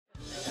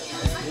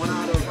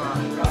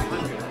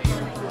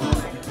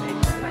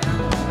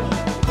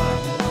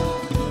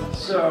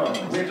So,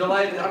 we're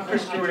delighted. I'm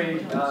Chris Cooney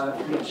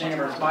from the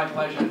Chamber. It's my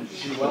pleasure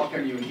to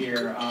welcome you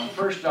here.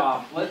 First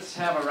off, let's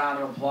have a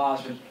round of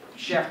applause for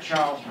Chef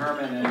Charles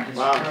Herman and his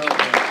crew.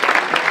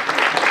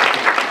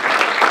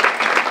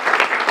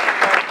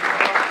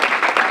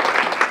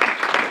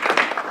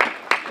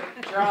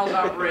 Charles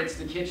operates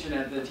the kitchen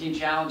at the Teen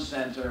Challenge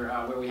Center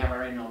where we have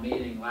our annual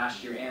meeting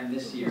last year and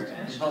this year,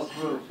 and his whole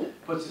crew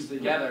puts us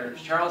together.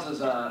 Charles is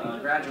a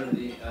graduate of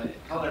the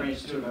Culinary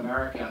Institute of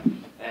America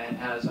and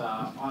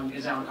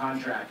is on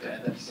contract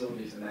at the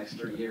facilities in the next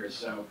 3 years.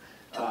 So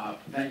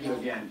thank you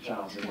again,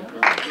 Charles.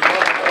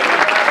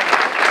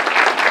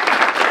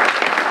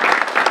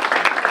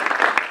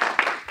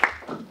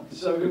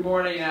 So good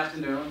morning and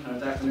afternoon.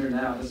 It's afternoon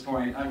now at this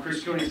point. I'm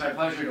Chris Cooney. It's my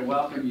pleasure to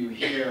welcome you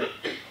here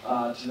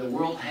to the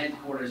world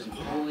headquarters of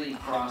Holy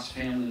Cross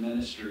Family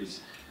Ministries.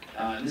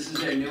 This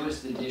is their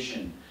newest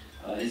edition.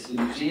 It's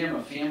the Museum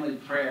of Family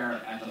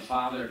Prayer at the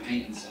Father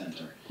Peyton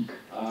Center.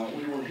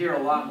 We will hear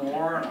a lot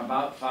more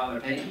about Father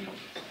Peyton,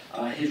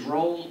 his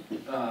role,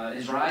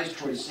 his rise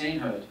towards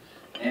sainthood,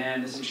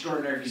 and this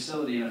extraordinary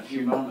facility in a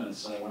few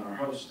moments when our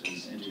host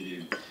is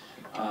interviewed.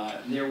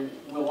 There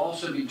will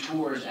also be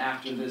tours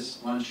after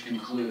this lunch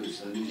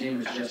concludes. The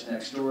museum is just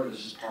next door.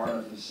 This is part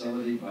of the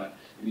facility, but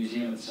the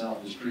museum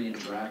itself is pretty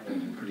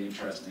interactive and pretty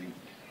interesting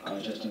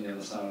just on the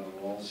other side of the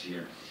walls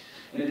here.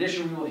 In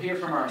addition, we will hear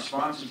from our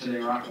sponsor today,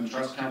 Rockland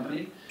Trust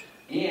Company,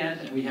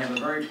 and we have a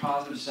very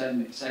positive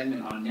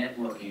segment on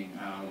networking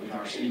with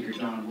our speaker,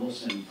 Don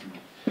Wilson from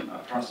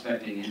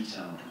Prospecting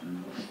Intel, and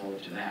I'm looking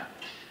forward to that.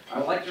 I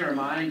would like to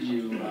remind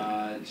you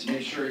to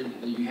make sure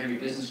that you have your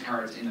business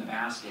cards in the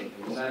basket,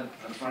 because at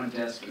the front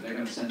desk, they're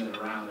going to send it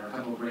around. There are a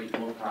couple of great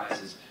door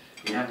prizes.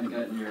 If you haven't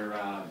gotten your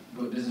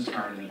business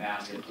card in the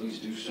basket, please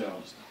do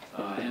so.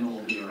 Emma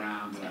will be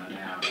around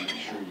now to make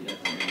sure you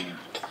get them in there.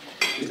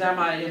 It's now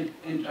my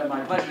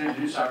pleasure to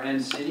introduce our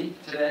MC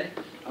today,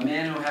 a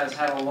man who has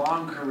had a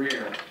long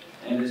career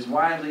and is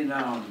widely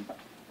known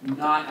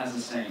not as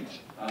a saint,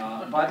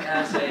 but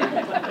as a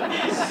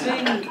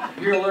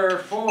singular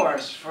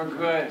force for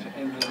good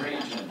in the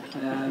region.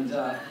 And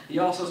he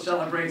also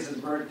celebrates his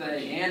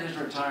birthday and his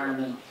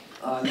retirement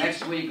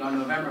next week on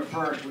November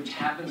 1st, which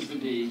happens to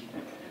be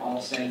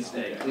All Saints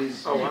Day.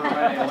 Please welcome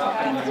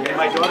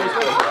my daughter's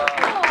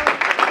birthday.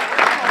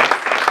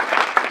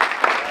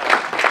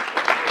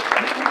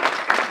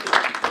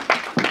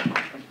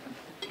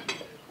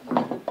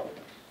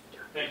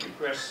 Thank you,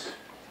 Chris.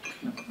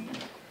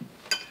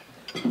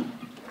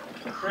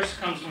 Chris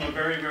comes from a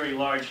very, very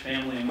large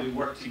family, and we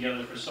worked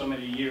together for so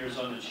many years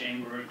on the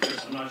chamber. And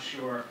Chris, I'm not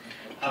sure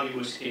how you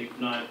escaped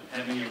not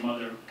having your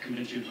mother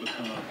convince you to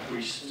become a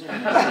priest. One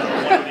of the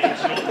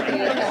children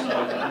there, so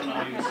I don't know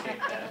how you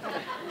escaped that.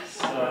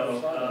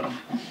 So,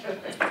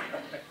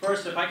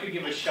 first, if I could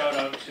give a shout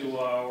out to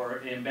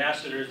our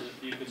ambassadors,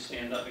 if you could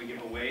stand up and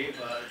give a wave.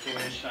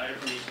 Joanne Schneider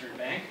from Eastern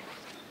Bank.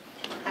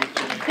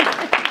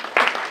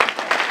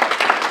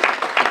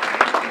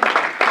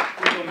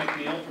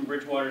 McNeil from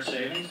Bridgewater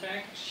Savings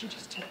Bank. She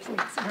just took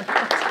points. Richard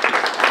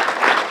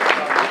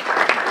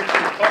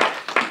Cook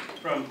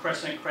from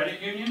Crescent Credit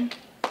Union.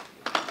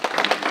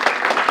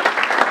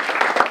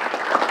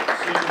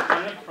 Susan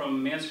Bennett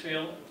from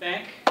Mansfield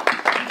Bank.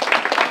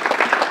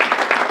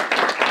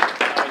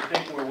 I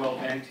think we're well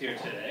banked here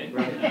today.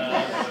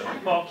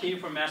 Paul Key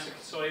from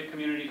Massasoit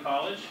Community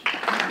College.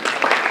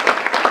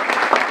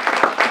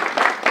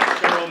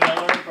 Cheryl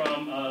Miller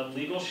from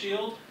Legal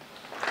Shield.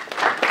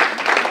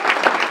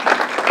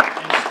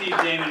 Steve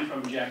Damon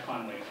from Jack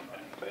Conway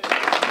Company.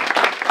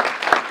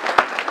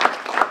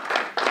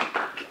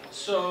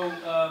 So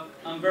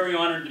I'm very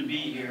honored to be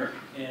here,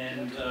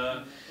 and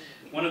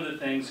one of the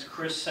things,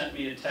 Chris sent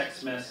me a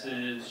text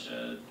message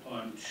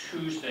on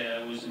Tuesday.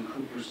 I was in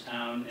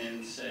Cooperstown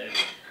and said,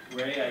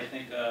 Ray, I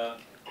think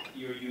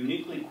you're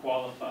uniquely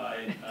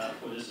qualified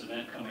for this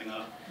event coming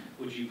up.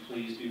 Would you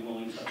please be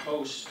willing to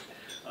host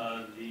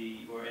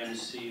or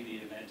MC the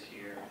event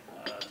here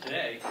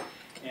today?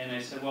 And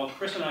I said, well,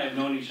 Chris and I have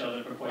known each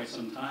other for quite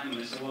some time. And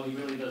I said, well, he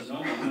really does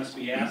know me. He must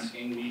be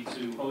asking me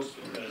to host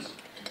because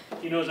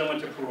he knows I went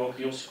to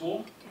parochial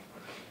school.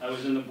 I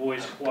was in the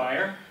boys'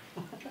 choir.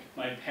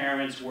 My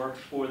parents worked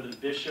for the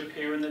bishop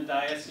here in the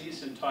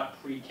diocese and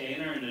taught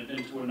pre-K-ner and had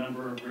been to a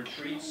number of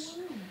retreats.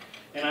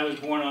 And I was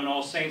born on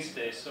All Saints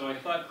Day. So I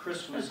thought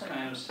Chris was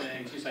kind of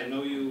saying, geez, I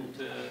know you,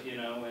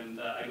 and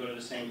I go to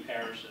the same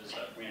parish as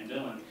Fran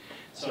Dillon.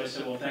 So I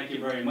said, well, thank you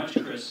very much,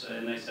 Chris.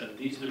 And I said,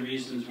 these are the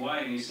reasons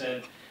why. And he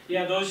said,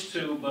 yeah, those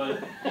two,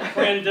 but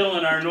Fran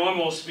Dillon, our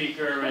normal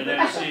speaker and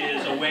MC,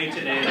 is away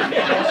today at a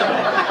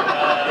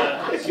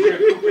meeting. So here at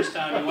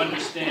Cooperstown, you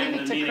understand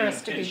the meaning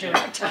of kitchen.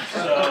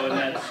 So, and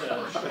that's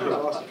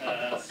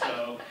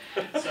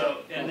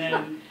and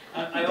then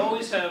I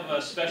always have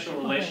a special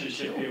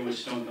relationship here with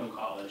Stonehill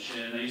College.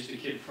 And I used to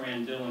kid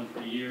Fran Dillon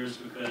for years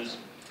because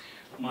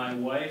my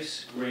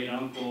wife's great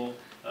uncle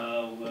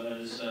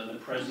was the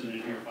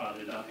president here,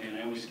 Father Duffy, and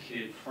I always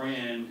kid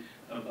Fran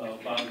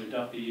about Father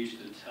Duffy used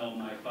to tell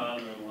my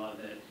father-in-law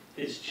that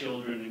his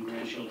children and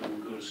grandchildren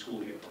would go to school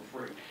here for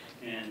free.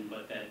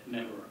 But that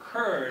never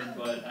occurred,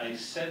 but I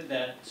said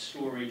that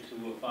story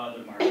to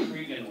Father Mark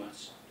Cregan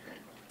once.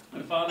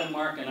 And Father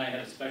Mark and I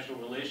had a special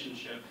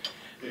relationship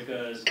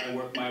because I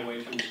worked my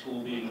way through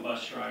school being a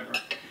bus driver.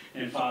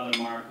 And Father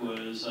Mark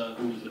was,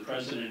 who was the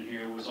president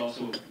here, was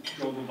also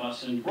drove a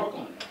bus in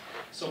Brooklyn.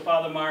 So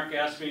Father Mark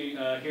asked me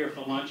here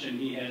for lunch, and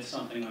he had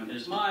something on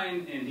his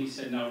mind, and he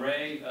said, "Now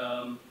Ray,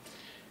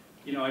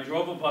 you know, I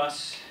drove a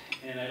bus,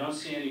 and I don't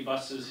see any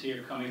buses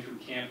here coming through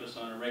campus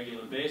on a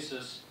regular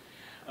basis.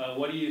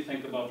 What do you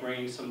think about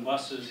bringing some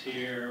buses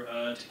here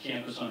to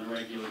campus on a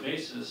regular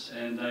basis?"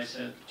 And I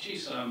said,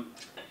 "Geez,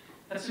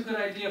 that's a good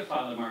idea,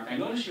 Father Mark. I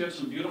noticed you have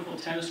some beautiful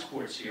tennis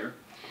courts here,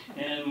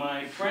 and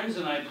my friends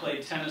and I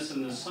played tennis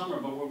in the summer,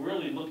 but we're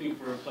really looking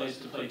for a place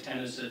to play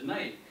tennis at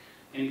night.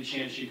 Any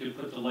chance you could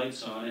put the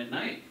lights on at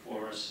night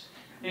for us?"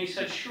 And he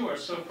said, "Sure."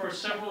 So for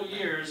several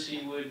years,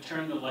 he would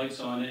turn the lights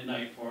on at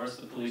night for us.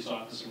 The police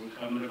officer would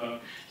come at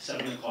about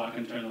 7 o'clock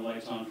and turn the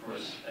lights on for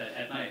us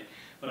at night.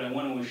 But I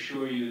want to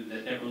assure you that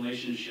in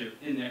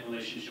that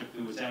relationship,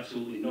 there was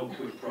absolutely no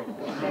quid pro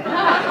quo.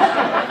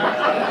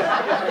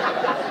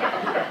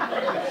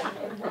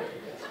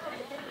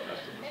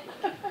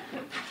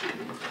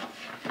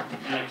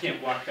 And I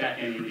can't walk back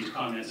any of these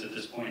comments at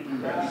this point.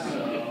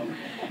 So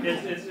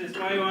it's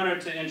my honor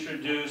to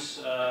introduce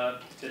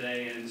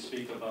today and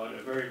speak about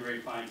a very, very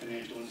fine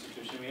financial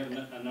institution. We have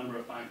a number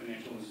of fine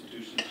financial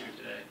institutions here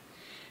today.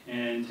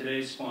 And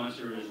today's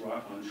sponsor is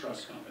Rockland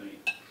Trust Company.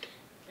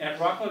 At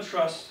Rockland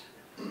Trust,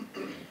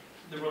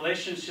 the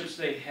relationships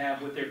they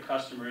have with their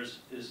customers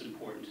is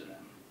important to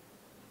them.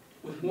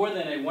 With more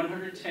than a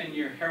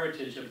 110-year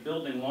heritage of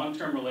building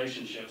long-term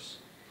relationships,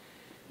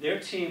 their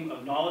team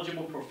of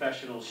knowledgeable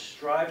professionals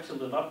strive to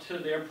live up to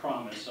their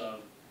promise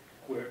of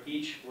where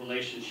each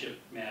relationship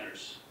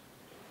matters.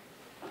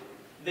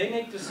 They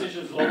make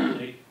decisions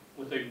locally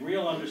with a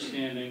real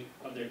understanding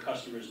of their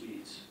customers'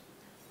 needs.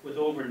 With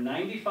over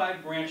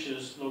 95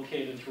 branches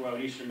located throughout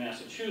eastern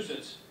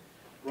Massachusetts,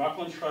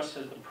 Rockland Trust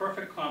has the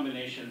perfect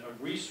combination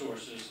of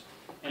resources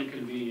and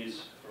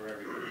convenience for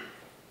everyone.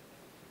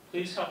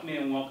 Please help me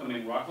in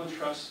welcoming Rockland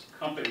Trust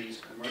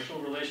Company's Commercial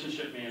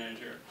Relationship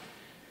Manager,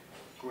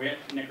 Grant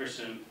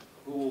Nickerson,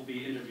 who will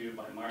be interviewed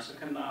by Marcia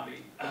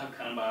Kanababi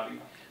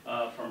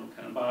from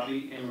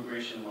Kanababi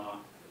Immigration Law.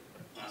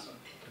 Marcia.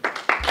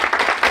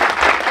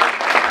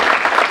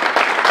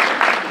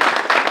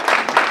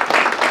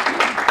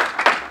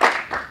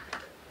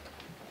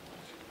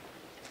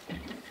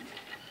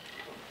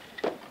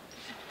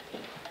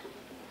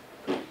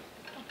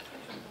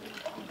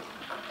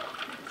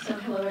 So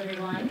hello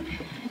everyone,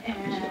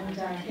 and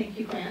thank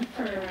you, Grant,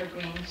 for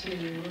agreeing to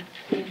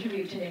be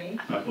interviewed today.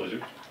 My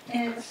pleasure.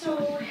 And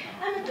so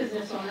I'm a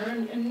business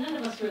owner, and none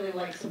of us really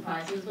like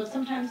surprises, but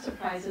sometimes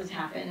surprises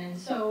happen. And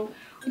so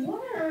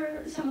what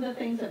are some of the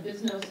things that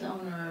business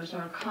owners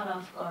are caught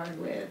off guard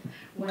with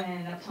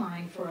when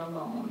applying for a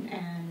loan?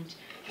 And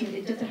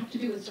does it have to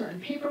do with certain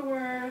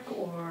paperwork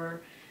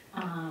or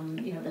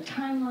the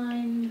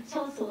timeline?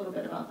 Tell us a little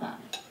bit about that.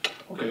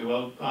 Okay,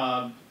 well,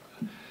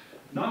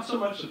 not so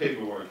much the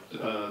paperwork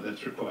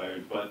that's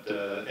required, but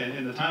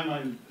and the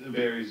timeline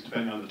varies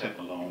depending on the type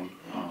of loan.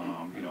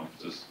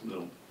 Just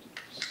little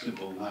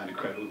simple line of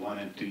credit with one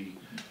entity,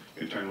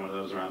 you can turn one of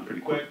those around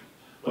pretty quick.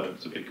 But if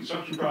it's a big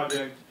construction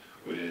project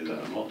with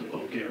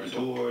multiple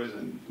guarantors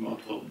and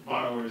multiple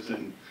borrowers,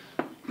 and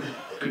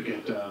could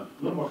get a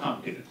little more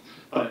complicated.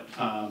 But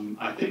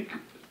I think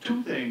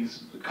two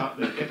things that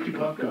catch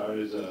people off guard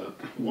is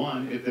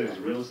one, if there's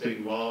real estate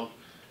involved,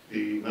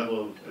 the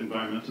level of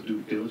environmental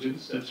due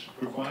diligence that's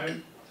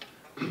required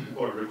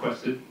or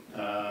requested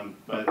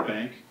by the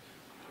bank.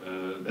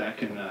 That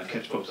can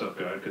catch folks off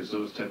guard because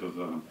those type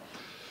of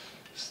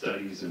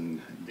studies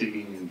and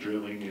digging and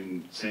drilling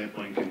and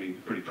sampling can be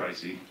pretty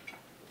pricey.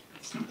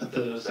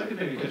 The second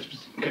thing that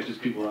catches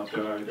people off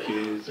guard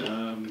is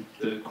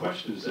the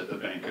questions that the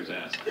bankers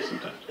ask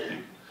sometimes, I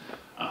think.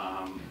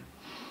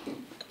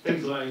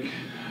 Things like,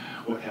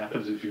 what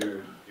happens if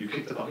you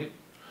kick the bucket?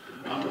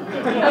 Now,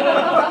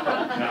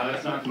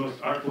 that's not the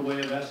most artful way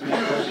of asking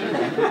that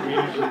question. We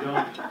usually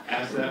don't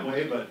ask that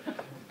way, but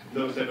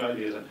those type of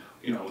ideas,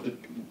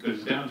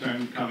 there's a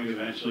downturn coming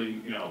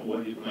eventually,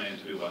 what do you plan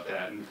to do about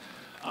that? And,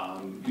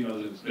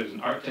 there's an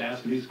art to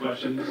asking these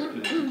questions,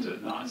 to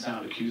not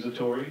sound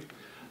accusatory.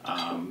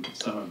 Some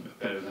are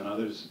better than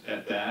others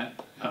at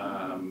that,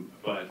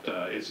 but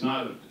it's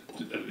not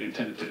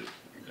intended to,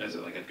 as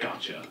like a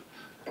gotcha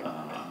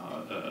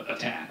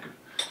attack.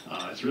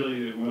 It's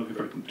really, we're looking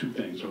for two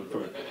things. We're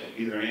looking for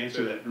either an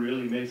answer that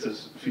really makes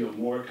us feel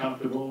more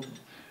comfortable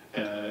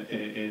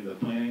in the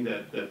planning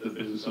that the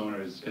business owner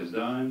has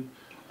done,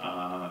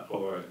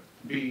 or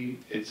B,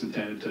 it's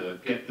intended to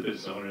get the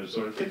business owner to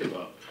sort of think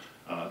about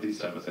these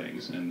type of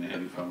things,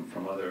 and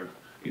from other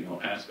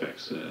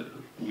aspects.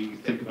 We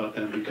think about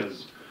them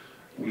because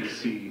we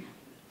see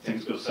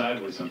things go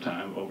sideways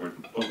sometime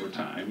over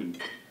time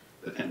and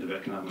the end of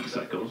economic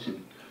cycles,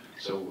 and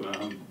so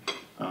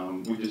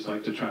we just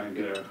like to try and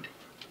get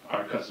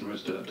our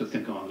customers to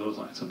think along those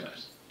lines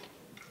sometimes.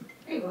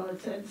 well,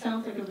 it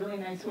sounds like a really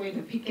nice way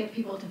to get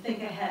people to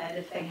think ahead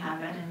if they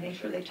haven't, and make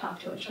sure they talk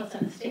to a trust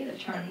and estate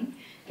attorney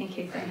in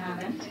case they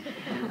haven't.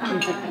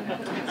 And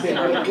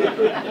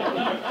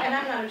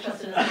I'm not a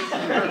trust and estate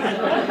attorney,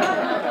 so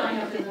I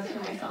have business for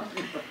myself.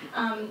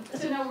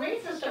 So now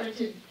rates have started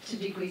to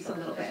decrease a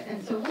little bit,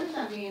 and so what does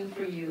that mean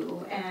for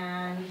you,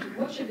 and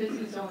what should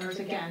business owners,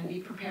 again, be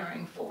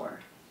preparing for?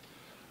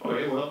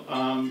 Okay, well,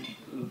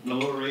 the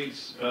lower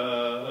rates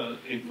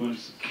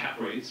influence cap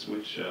rates,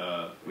 which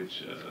the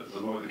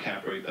lower the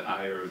cap rate, the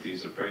higher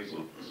these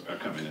appraisals are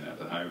coming in at,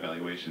 the higher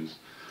valuations.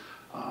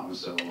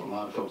 So a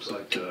lot of folks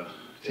like to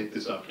take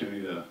this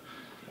opportunity to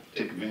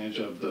take advantage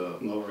of the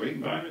lower rate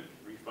environment,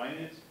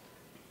 refinance.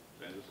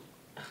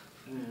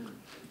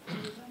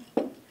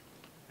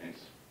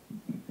 Thanks.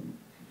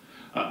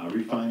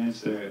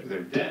 Refinance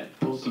their debt,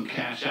 pull some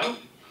cash out,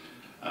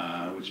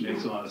 which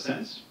makes a lot of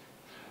sense.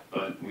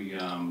 But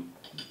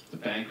the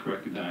bank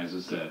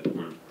recognizes that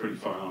we're pretty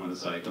far along in the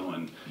cycle,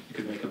 and you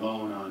could make a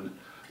loan on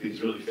these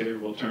really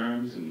favorable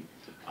terms, and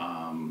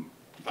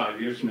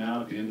 5 years from now,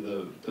 at the end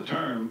of the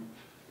term,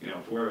 you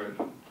know, if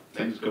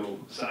things go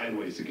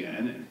sideways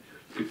again, and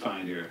you could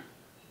find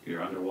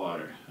you're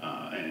underwater,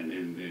 and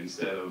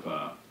instead of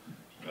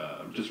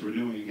just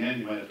renewing again,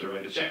 you might have to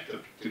write a check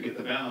to get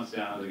the balance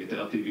down, to get the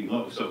LTV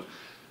low. So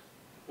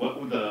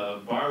what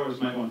the borrowers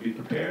might want to be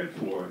prepared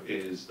for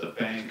is the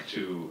bank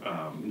to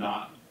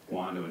not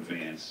want to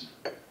advance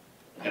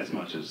as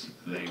much as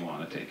they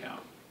want to take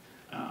out.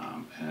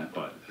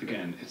 But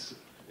again, it's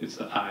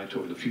the eye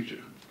toward the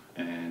future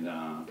and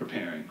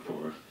preparing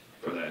for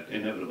that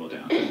inevitable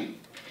downturn.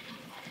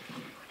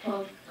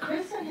 Well,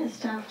 Chris and his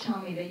staff tell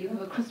me that you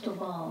have a crystal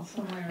ball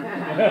somewhere.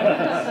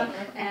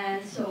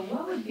 And so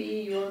what would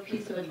be your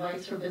piece of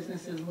advice for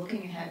businesses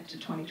looking ahead to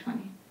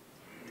 2020?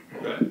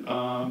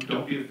 Okay.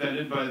 Don't be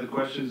offended by the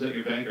questions that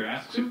your banker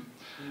asks you.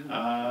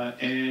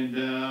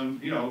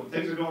 You know,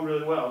 things are going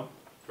really well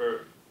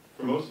for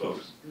most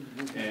folks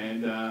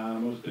and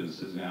most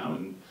businesses now.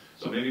 And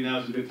so maybe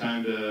now's a good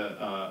time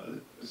to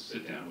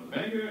sit down with a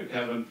banker and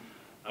have an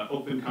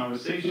open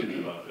conversation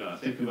about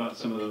thinking about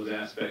some of those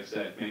aspects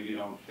that maybe you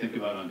don't think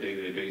about on a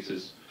day-to-day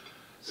basis.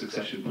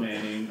 Succession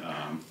planning,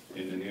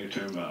 in the near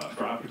term,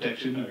 fraud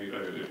protection, or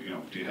you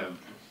know, do you have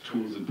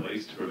tools in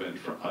place to prevent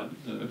fraud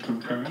from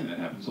occurring? That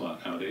happens a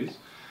lot nowadays.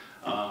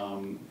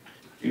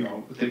 You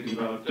know, thinking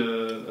about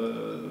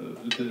the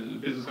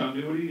business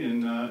continuity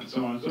and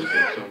so on and so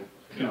forth. So,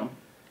 you know,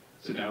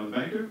 sit down with the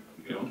banker,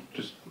 you know,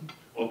 just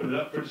open it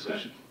up for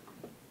discussion.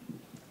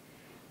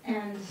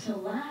 And so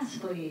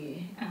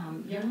lastly,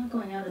 you're not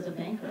going out as a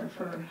banker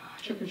for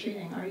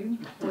trick-or-treating, are you?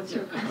 What's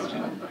your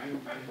question?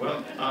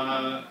 Well,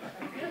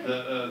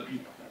 the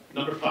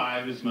number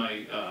 5 is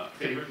my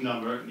favorite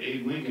number.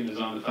 Abe Lincoln is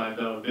on the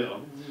 $5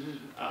 bill.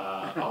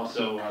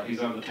 Also, he's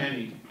on the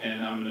penny,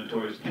 and I'm a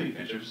notorious penny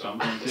pincher, so I'm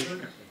going to take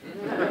liquor.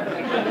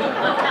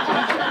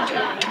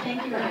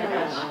 Thank you very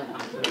much.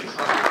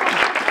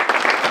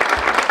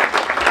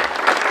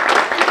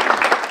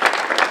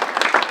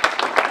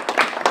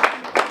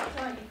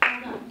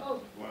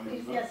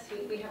 Yes,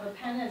 we have a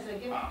pen as a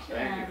gift for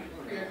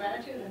your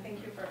gratitude, and thank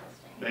you for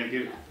hosting. Thank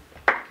you.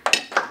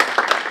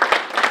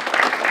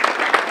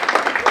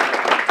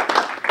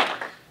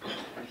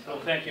 So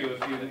thank you.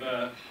 If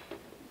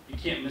you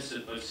can't miss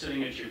it, but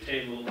sitting at your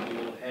table, you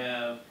will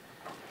have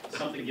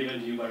something given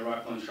to you by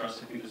Rockland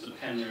Trust. I think there's a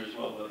pen there as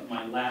well, but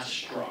my last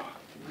straw.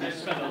 I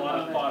spent a lot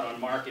of thought on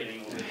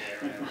marketing over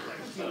there, and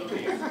so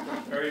be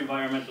very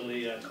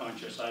environmentally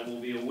conscious. I will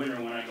be a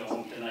winner when I go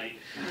home tonight.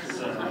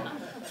 So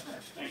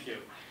thank you.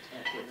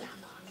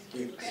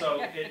 So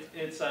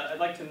I'd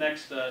like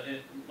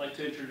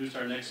to introduce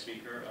our next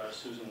speaker,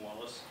 Susan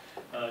Wallace.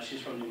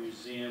 She's from the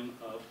Museum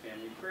of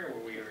Family Prayer,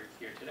 where we are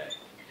here today.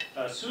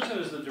 Susan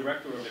is the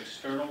Director of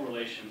External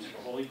Relations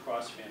for Holy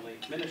Cross Family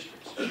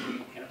Ministries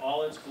and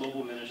all its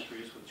global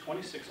ministries with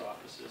 26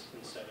 offices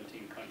in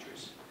 17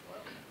 countries.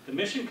 The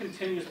mission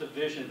continues the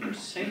vision of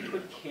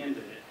sainthood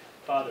candidate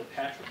Father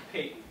Patrick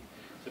Peyton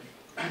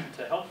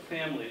to help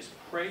families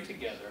pray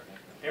together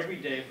every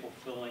day,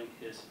 fulfilling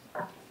his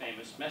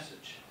famous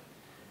message.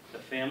 The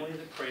family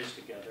that prays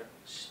together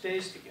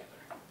stays together.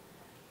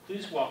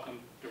 Please welcome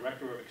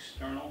Director of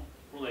External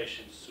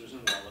Relations,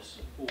 Susan Wallace,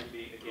 who will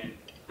be again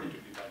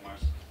interviewed by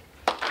Marcy.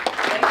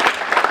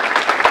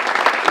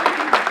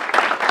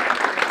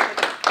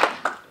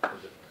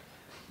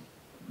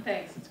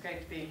 Thanks, it's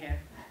great to be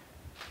here.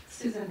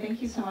 Susan,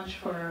 thank you so much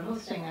for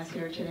hosting us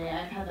here today.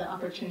 I've had the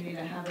opportunity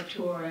to have a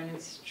tour, and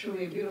it's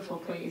truly a beautiful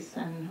place,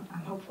 and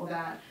I'm hopeful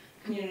that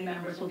community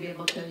members will be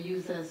able to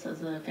use this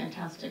as a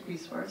fantastic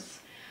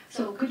resource.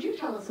 So could you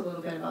tell us a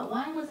little bit about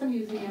why was the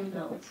museum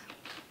built?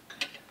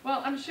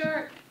 Well, I'm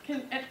sure,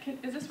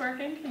 is this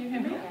working? Can you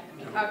hear me?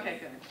 Okay,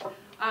 good.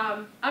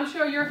 I'm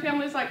sure your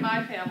family's like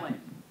my family.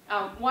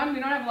 One, we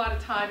don't have a lot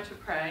of time to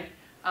pray.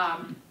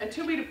 And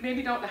two, we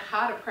maybe don't know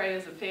how to pray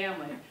as a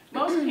family.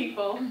 Most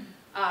people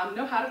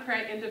know how to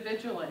pray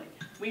individually.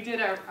 We did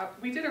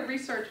a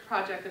research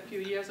project a few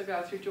years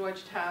ago through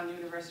Georgetown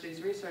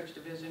University's Research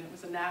Division. It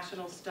was a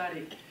national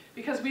study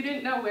because we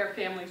didn't know where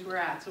families were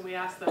at. So we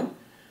asked them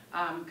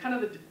kind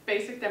of the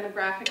basic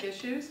demographic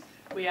issues.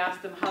 We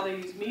asked them how they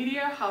use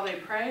media, how they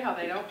pray, how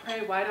they don't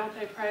pray, why don't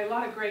they pray. A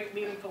lot of great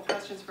meaningful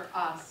questions for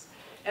us.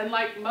 And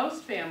like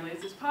most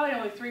families, there's probably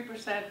only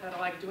 3% that are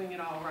like doing it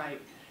all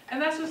right.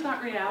 And that's just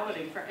not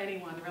reality for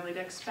anyone, really, to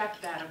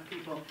expect that of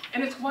people.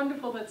 And it's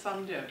wonderful that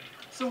some do.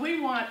 So we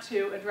want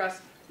to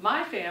address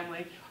my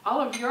family,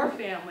 all of your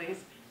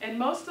families, and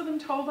most of them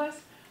told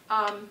us,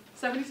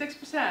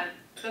 76%,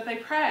 that they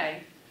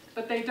pray,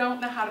 but they don't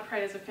know how to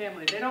pray as a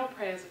family. They don't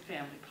pray as a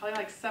family, probably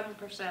like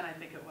 7%, I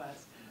think it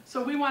was.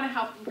 So we want to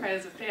help them pray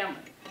as a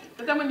family.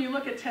 But then when you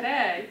look at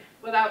today,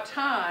 without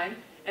time,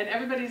 and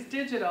everybody's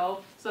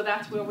digital, so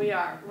that's where we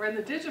are. We're in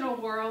the digital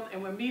world,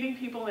 and we're meeting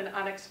people in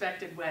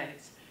unexpected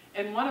ways.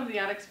 And one of the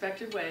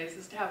unexpected ways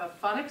is to have a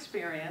fun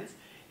experience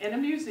in a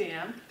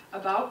museum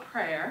about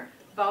prayer,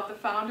 about the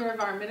founder of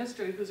our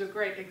ministry, who's a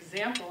great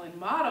example and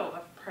model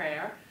of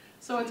prayer.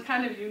 So it's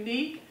kind of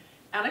unique,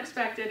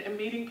 unexpected, and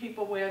meeting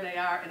people where they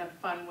are in a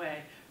fun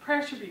way.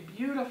 Prayer should be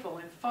beautiful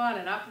and fun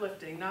and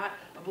uplifting, not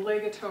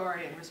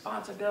obligatory and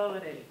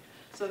responsibility.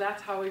 So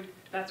that's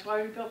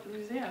why we built the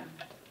museum.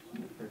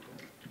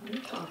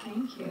 Wonderful,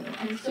 thank you.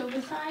 And so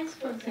besides,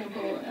 for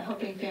example,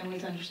 helping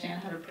families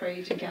understand how to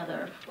pray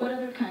together, what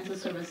other kinds of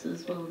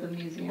services will the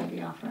museum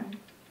be offering?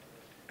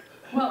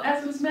 Well,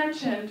 as was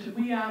mentioned,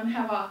 we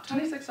have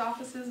 26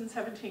 offices in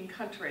 17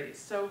 countries.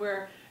 So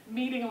we're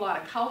meeting a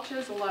lot of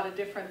cultures, a lot of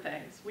different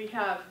things. We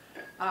have,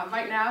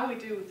 right now we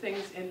do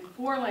things in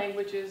 4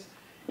 languages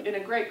in a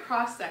great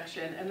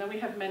cross-section, and then we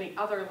have many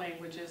other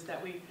languages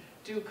that we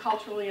do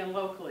culturally and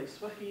locally,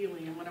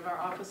 Swahili in one of our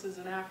offices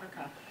in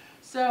Africa.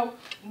 So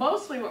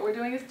mostly what we're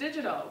doing is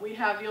digital.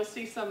 You'll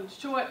see some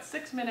short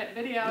 6-minute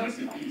videos.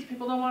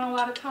 People don't want a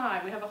lot of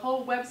time. We have a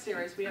whole web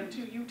series. We have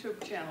 2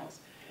 YouTube channels.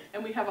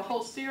 And we have a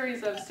whole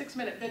series of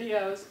 6-minute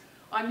videos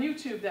on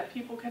YouTube that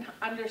people can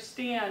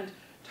understand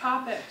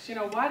topics. You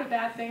know, why do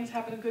bad things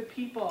happen to good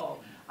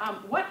people?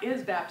 What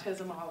is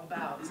baptism all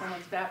about?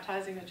 Someone's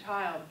baptizing a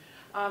child.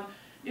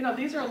 You know,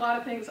 these are a lot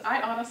of things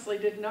I honestly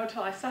didn't know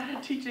till I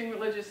started teaching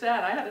religious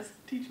ed. I had to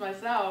teach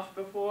myself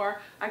before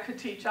I could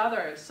teach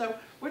others. So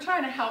we're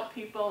trying to help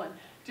people and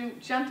do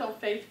gentle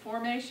faith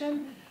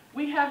formation.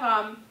 We have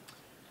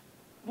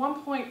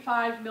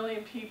 1.5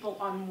 million people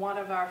on one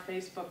of our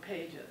Facebook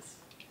pages.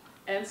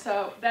 And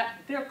so there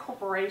are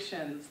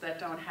corporations that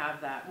don't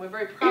have that. We're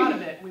very proud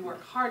of it, and we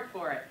work hard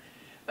for it.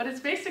 But it's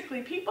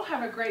basically people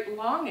have a great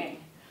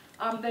longing.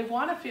 They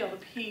want to feel the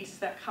peace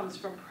that comes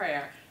from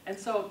prayer. And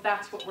so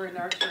that's what we're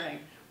nurturing.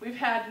 We've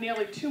had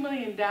nearly 2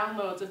 million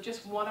downloads of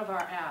just one of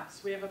our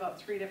apps. We have about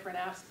 3 different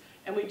apps.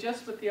 And we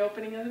just, with the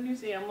opening of the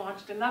museum,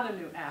 launched another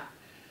new app.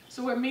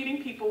 So we're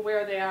meeting people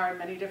where they are in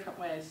many different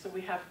ways. So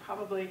we have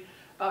probably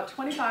about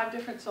 25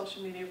 different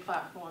social media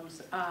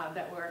platforms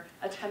that we're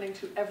attending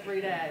to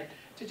every day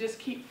to just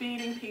keep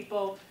feeding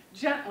people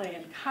gently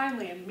and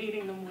kindly and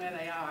meeting them where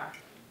they are.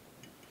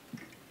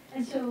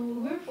 And so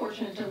we're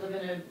fortunate to live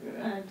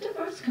in a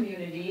diverse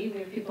community. We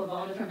have people of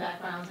all different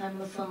backgrounds. I'm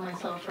Muslim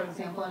myself, for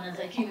example, and as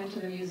I came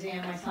into the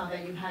museum, I saw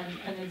that you had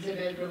an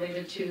exhibit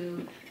related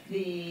to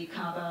the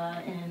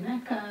Kaaba in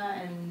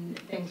Mecca and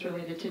things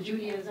related to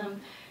Judaism.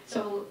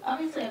 So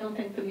obviously I don't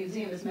think the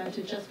museum is meant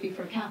to just be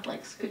for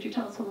Catholics. Could you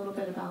tell us a little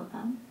bit about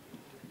them?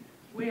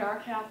 We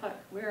are Catholic.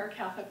 We're a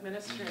Catholic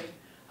ministry.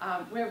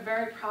 We're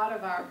very proud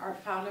of our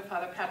founder,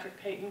 Father Patrick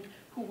Payton,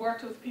 who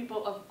worked with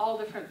people of all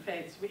different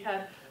faiths. We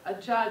had a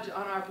judge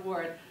on our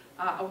board,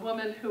 a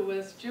woman who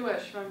was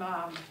Jewish from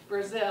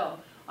Brazil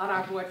on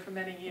our board for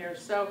many years.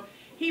 So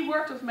he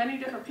worked with many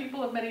different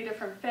people of many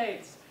different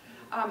faiths.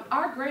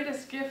 Our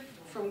greatest gift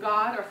from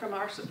God or from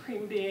our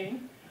Supreme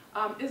Being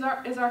is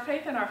our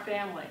faith in our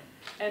family.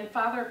 And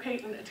Father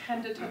Payton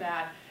attended to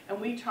that, and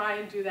we try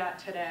and do that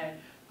today.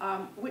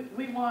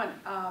 We want,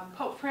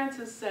 Pope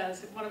Francis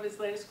says, one of his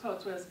latest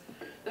quotes was,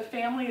 "The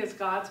family is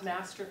God's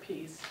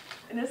masterpiece."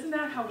 And isn't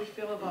that how we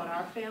feel about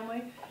our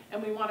family?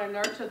 And we want to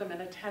nurture them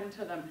and attend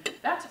to them.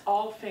 That's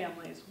all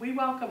families. We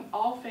welcome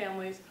all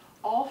families,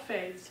 all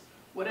faiths,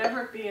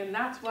 whatever it be, and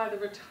that's why the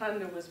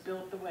Rotunda was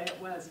built the way it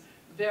was,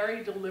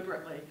 very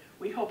deliberately.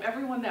 We hope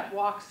everyone that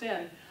walks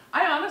in,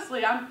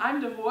 I'm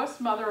divorced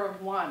mother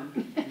of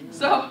 1.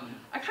 So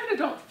I kind of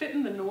don't fit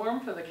in the norm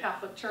for the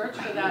Catholic Church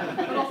for that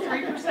little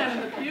 3%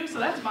 in the pew, so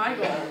that's my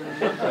goal.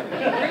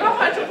 Bring all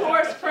my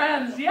divorced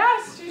friends.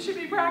 Yes, you should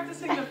be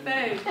practicing the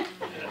faith.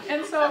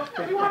 And so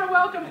we want to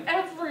welcome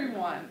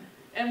everyone.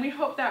 And we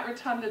hope that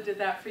Rotunda did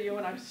that for you,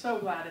 and I'm so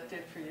glad it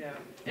did for you.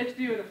 It's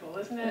beautiful,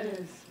 isn't it? It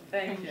is.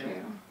 Thank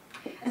you.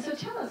 And so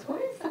tell us, what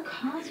is the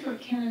cause for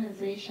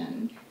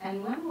canonization,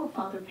 and when will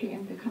Father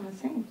Payton become a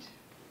saint?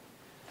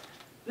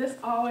 This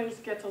always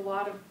gets a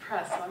lot of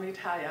press, let me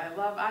tell you.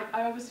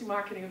 I oversee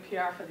marketing and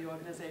PR for the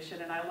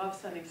organization, and I love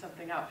sending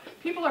something out.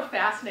 People are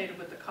fascinated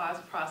with the cause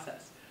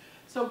process.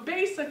 So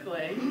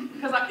basically,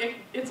 because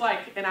it's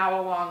like an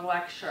hour-long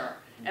lecture,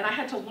 and I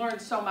had to learn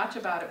so much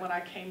about it when I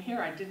came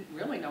here. I didn't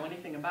really know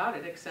anything about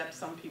it, except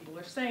some people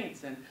are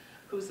saints, and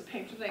who's the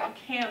patron saint of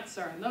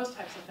cancer, and those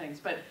types of things.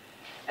 But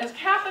As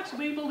Catholics,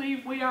 we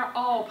believe we are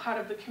all part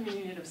of the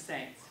communion of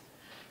saints.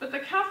 But the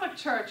Catholic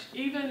Church,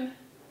 even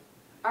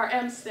our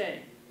MC,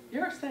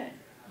 you're a saint.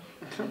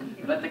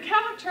 But the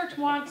Catholic Church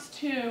wants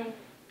to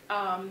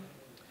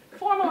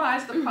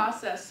formalize the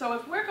process. So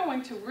if we're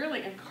going to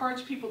really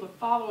encourage people to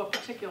follow a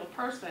particular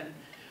person,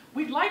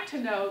 we'd like to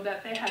know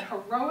that they had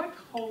heroic,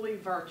 holy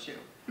virtue.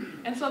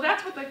 And so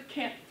that's what the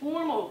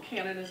formal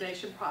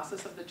canonization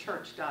process of the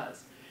church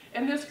does.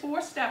 And there's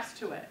 4 steps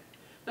to it.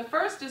 The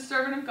first is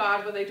servant of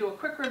God, where they do a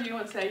quick review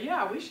and say,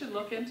 yeah, we should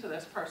look into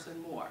this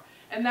person more.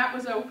 And that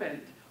was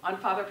opened on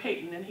Father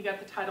Peyton, and he got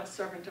the title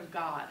servant of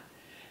God.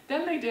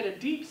 Then they did a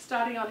deep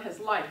study on his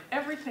life,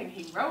 everything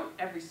he wrote,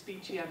 every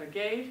speech he ever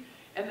gave,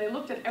 and they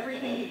looked at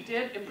everything he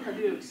did and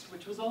produced,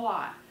 which was a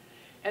lot.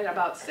 And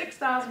about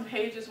 6,000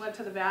 pages went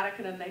to the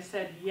Vatican, and they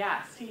said,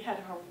 yes, he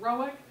had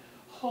heroic,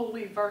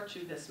 holy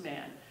virtue, this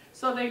man.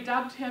 So they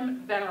dubbed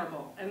him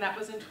Venerable, and that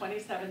was in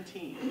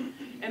 2017.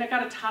 And it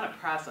got a ton of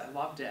press. I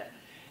loved it.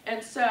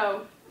 And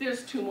so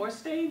there's 2 more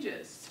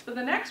stages. For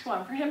the next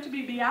one, for him to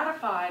be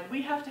beatified,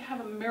 we have to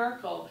have a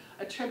miracle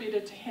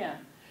attributed to him.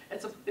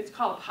 It's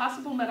called a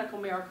possible medical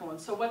miracle. And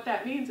so what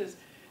that means is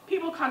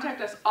people contact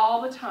us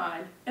all the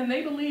time, and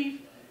they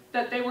believe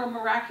that they were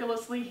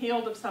miraculously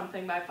healed of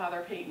something by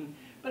Father Peyton.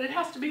 But it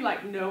has to be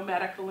like no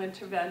medical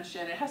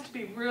intervention. It has to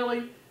be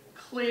really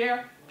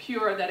clear,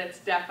 pure, that it's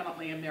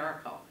definitely a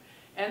miracle.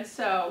 And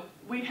so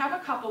we have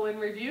a couple in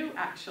review,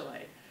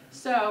 actually.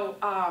 So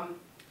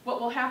what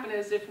will happen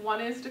is if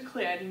one is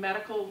declared,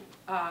 medical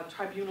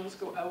tribunals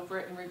go over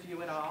it and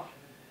review it all.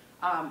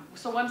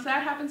 So once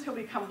that happens, he'll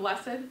become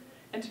blessed.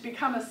 And to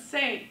become a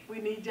saint, we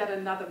need yet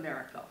another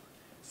miracle.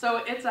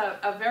 So it's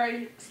a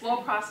very slow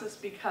process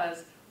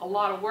because a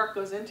lot of work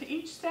goes into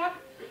each step,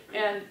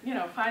 and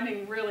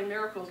finding really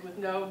miracles with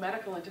no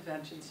medical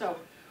intervention. So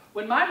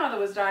when my mother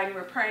was dying and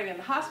we were praying in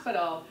the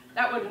hospital,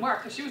 that wouldn't work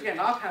because she was getting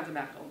all kinds of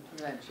medical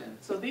intervention.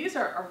 So these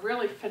are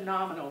really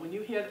phenomenal. When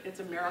you hear it's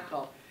a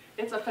miracle,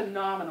 it's a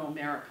phenomenal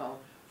miracle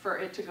for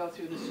it to go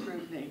through the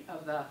scrutiny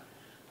of the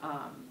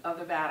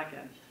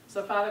Vatican.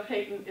 So Father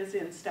Peyton is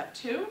in step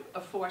 2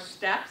 of 4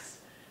 steps.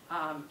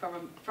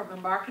 From a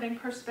marketing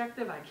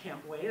perspective, I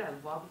can't wait. I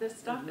love this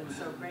stuff. It's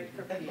so great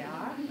for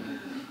PR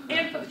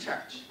and for the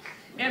church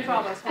and for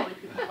all those holy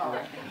people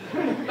following.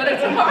 But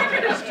it's a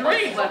marketer's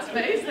dream, let's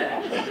face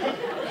it.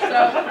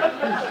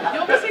 So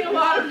you'll be seeing a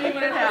lot of me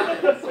when it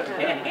happens,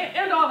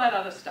 and all that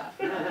other stuff.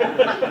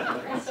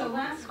 So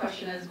last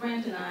question, as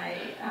Grant and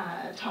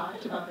I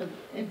talked about the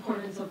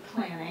importance of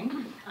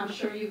planning, I'm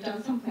sure you've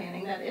done some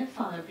planning that if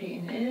Father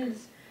Peyton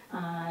is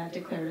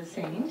declared a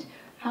saint,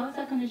 how is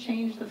that going to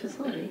change the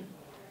facility?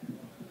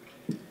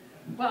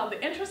 Well, the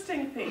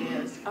interesting thing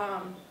is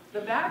the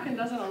Vatican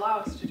doesn't allow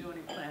us to do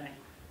any planning.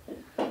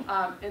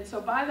 And so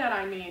by that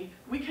I mean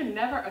we can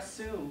never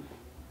assume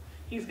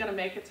he's going to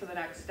make it to the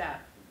next step.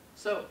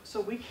 So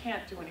we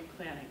can't do any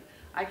planning.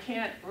 I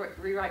can't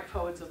rewrite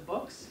forwards of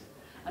books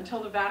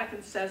until the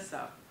Vatican says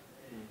so.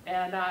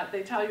 And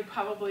they tell you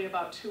probably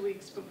about 2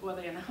 weeks before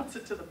they announce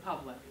it to the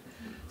public.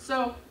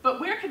 So,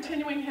 but we're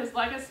continuing his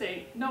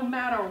legacy no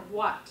matter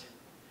what.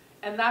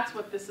 And that's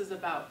what this is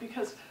about,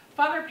 because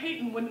Father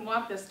Peyton wouldn't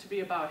want this to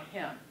be about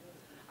him.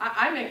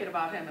 I make it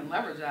about him and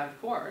leverage that, of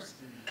course,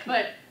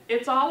 but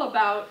it's all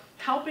about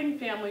helping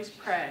families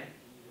pray.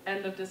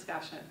 End of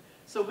discussion.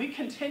 So we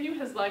continue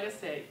his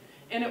legacy,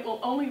 and it will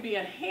only be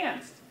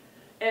enhanced.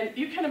 And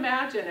you can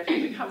imagine if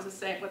he becomes a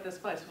saint what this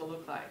place will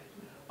look like.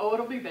 Oh,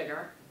 it'll be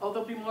bigger. Oh,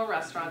 there'll be more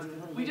restaurants.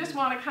 We just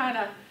want to kind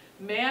of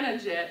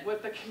manage it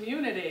with the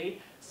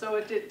community so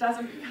it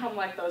doesn't become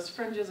like those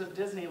fringes of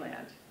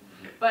Disneyland.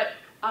 But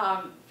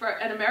for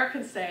an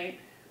American saint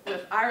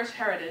with Irish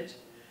heritage,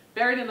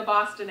 buried in the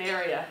Boston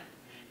area,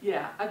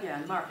 yeah,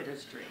 again,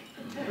 marketer's dream.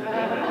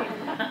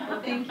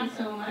 Well, thank you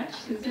so much,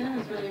 Susan. It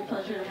was really a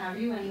pleasure to have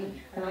you, and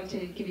I'd like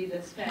to give you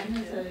this pen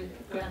as a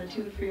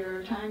gratitude for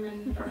your time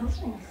and for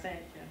hosting us.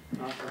 Thank you.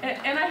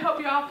 And I hope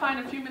you all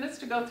find a few minutes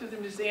to go through the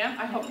museum.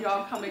 I hope you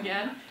all come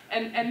again,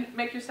 and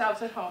make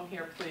yourselves at home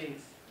here,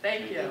 please.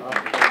 Thank you.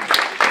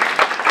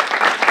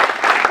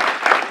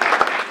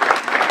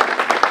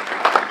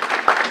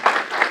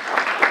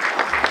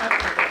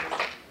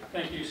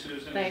 Thank you,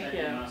 Susan. Thank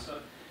you.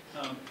 Masa.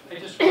 I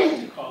just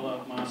wanted to call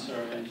out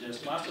Masa and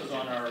just, Masa's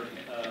on our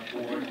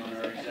board, on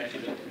our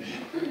executive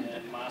committee,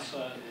 and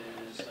Masa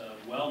is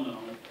well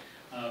known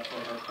for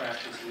her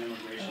practice in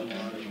immigration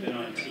law. You've been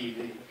on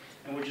TV,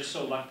 and we're just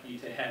so lucky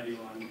to have you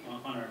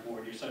on our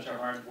board. You're such a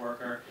hard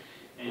worker,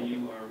 and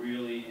you are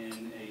really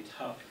in a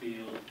tough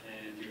field,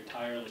 and your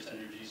tireless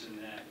energies in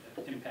that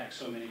impact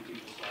so many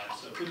people's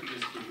lives. So if we could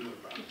just give you a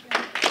round.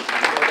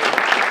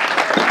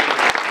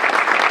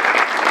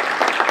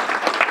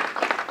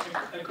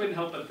 I couldn't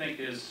help but think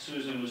as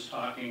Susan was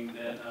talking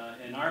that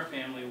in our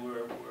family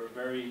we're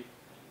very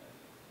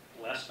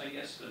blessed, I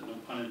guess, no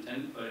pun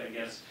intended, but I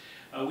guess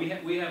we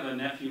have a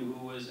nephew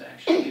who was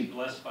actually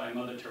blessed by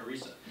Mother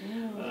Teresa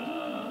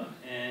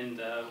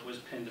and was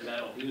pinned to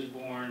metal. He was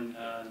born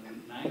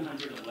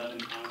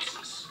 911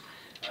 ounces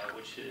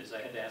which is,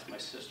 I had to ask my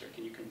sister,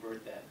 can you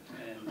convert that?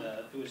 And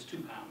it was 2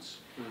 pounds.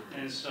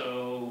 And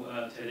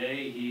so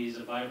today he's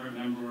a vibrant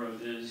member of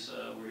his,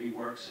 where he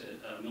works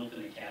at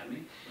Milton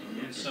Academy.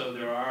 And so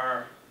there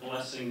are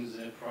blessings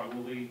that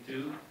probably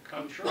do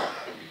come true.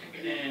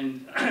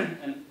 And I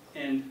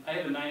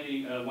have a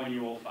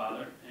 91-year-old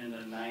father and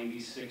a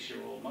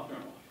 96-year-old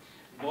mother-in-law.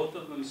 Both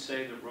of them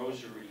say the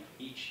rosary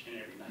each and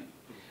every night.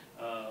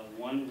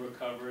 One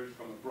recovered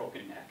from a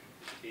broken neck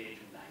at the age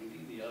of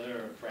 90, the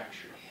other a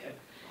fractured hip.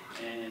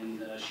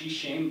 And she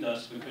shamed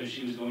us because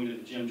she was going to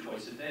the gym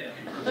twice a day.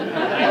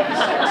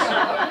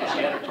 She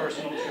had a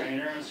personal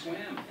trainer and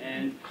swam.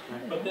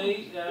 But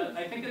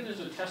I think that there's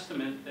a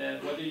testament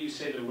that whether you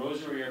say the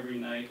rosary every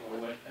night or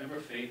whatever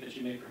faith that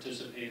you may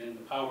participate in,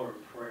 the power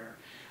of prayer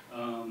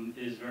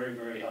is very,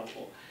 very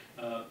helpful.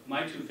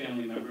 My 2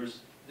 family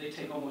members, they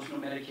take almost no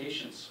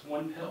medications,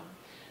 1 pill.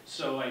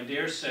 So I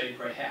dare say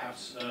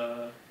perhaps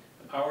the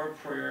power of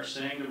prayer,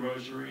 saying the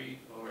rosary,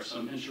 or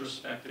some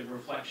introspective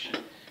reflection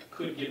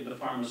could give the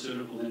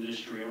pharmaceutical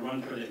industry a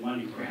run for their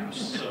money,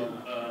 perhaps.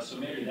 So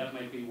maybe that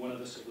might be one of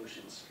the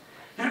solutions.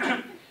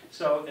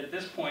 So at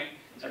this point,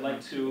 I'd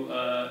like to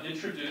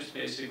introduce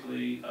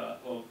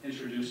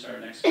introduce our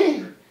next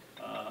speaker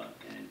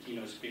and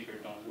keynote speaker,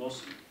 Don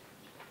Wilson.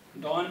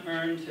 Don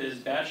earned his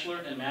bachelor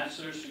and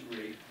master's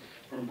degree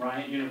from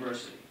Bryant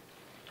University,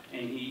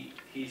 and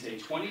he's a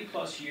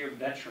 20-plus year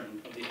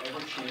veteran of the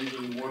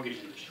ever-changing mortgage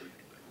industry.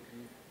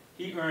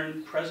 He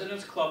earned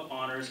President's Club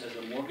honors as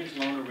a mortgage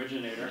loan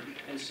originator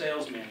and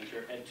sales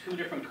manager at 2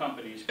 different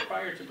companies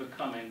prior to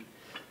becoming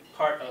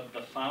part of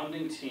the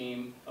founding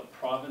team of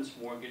Province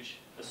Mortgage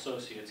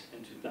Associates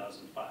in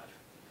 2005.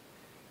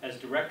 As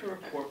Director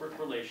of Corporate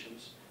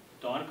Relations,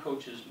 Don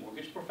coaches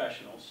mortgage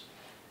professionals,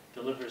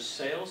 delivers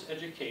sales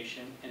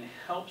education, and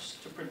helps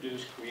to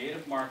produce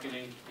creative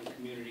marketing and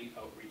community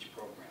outreach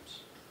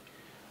programs.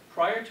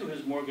 Prior to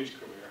his mortgage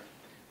career,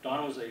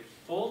 Don was a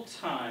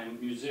full-time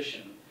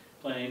musician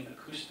playing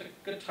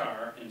acoustic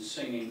guitar and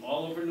singing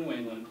all over New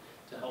England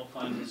to help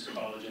fund his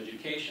college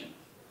education.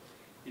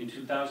 In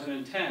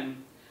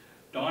 2010,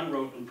 Don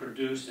wrote and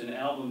produced an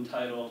album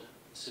titled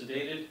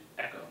Sedated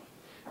Echo,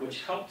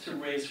 which helped to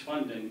raise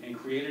funding and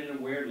created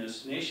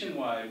awareness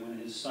nationwide when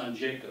his son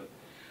Jacob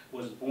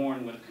was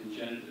born with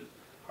congenital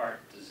heart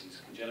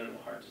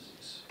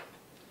disease.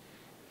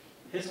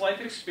 His life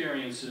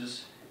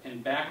experiences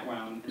and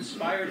background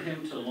inspired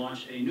him to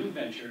launch a new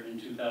venture in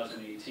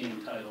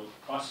 2018 titled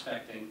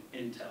Prospecting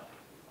Intel.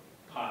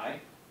 PI,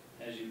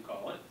 as you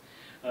call it,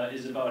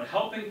 is about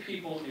helping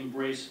people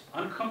embrace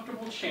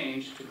uncomfortable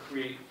change to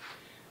create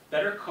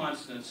better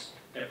constants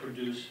that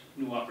produce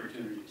new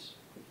opportunities.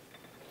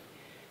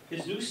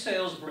 His new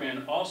sales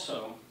brand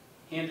also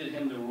landed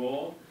him the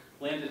role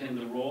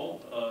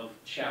of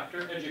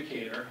chapter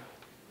educator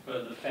for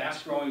the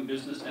fast-growing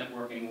business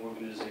networking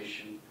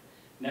organization,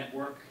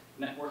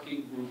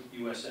 Networking Group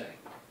USA,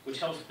 which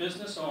helps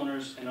business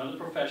owners and other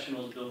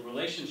professionals build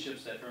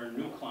relationships that earn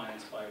new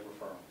clients by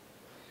referral.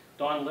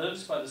 Don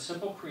lives by the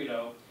simple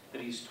credo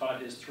that he's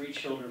taught his 3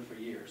 children for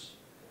years.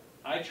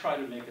 I try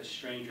to make a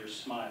stranger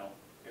smile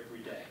every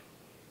day.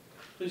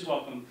 Please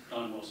welcome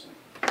Don Wilson.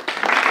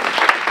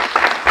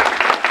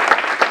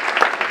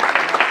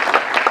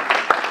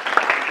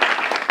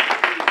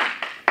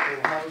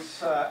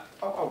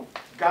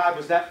 God,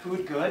 was that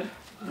food good?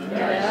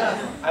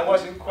 Yes. I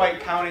wasn't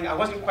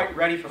quite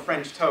ready for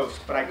French toast,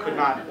 but I could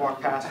not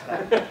walk past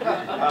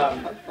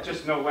that.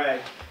 Just no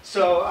way.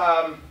 So,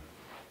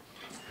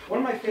 one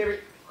of my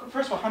favorite,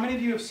 first of all, how many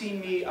of you have seen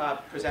me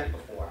present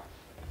before?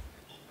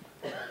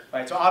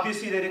 Right, so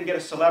obviously they didn't get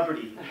a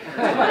celebrity.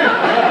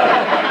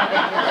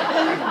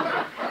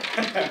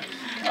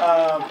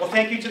 Well,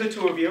 thank you to the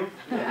 2 of you.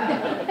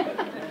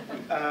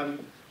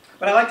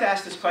 But I'd like to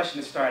ask this question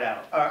to start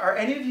out. Are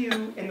any of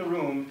you in the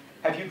room,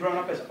 have you grown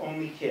up as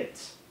only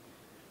kids?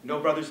 No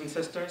brothers and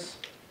sisters?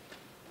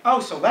 Oh,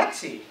 so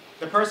Lexi,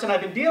 the person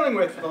I've been dealing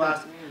with for the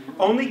last,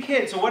 only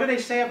kids. So what do they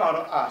say about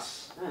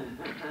us?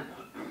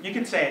 You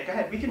can say it. Go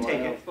ahead. We can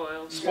take it.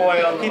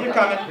 Spoiled. Keep it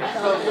coming.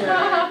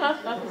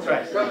 That's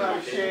right.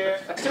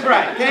 So,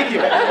 right. Thank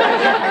you.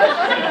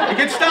 You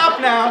can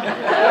stop now.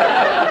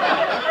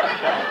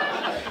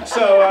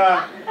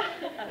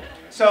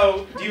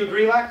 So do you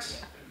agree,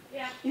 Lex?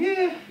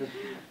 Yeah.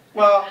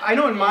 Well, I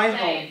know in my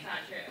home. It's not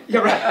true. Yeah,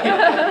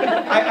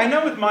 right. I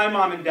know with my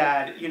mom and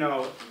dad, you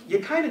know, you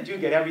kind of do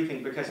get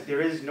everything because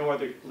there is no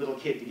other little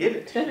kid to give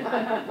it to.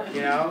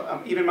 You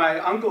know, even my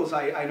uncles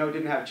I know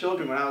didn't have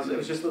children when it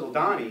was just little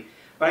Donnie.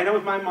 But I know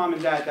with my mom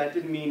and dad, that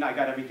didn't mean I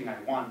got everything I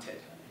wanted.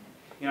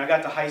 You know, I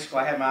got to high school,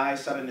 I had my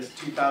eyes set on this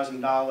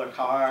 $2,000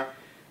 car,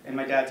 and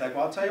my dad's like,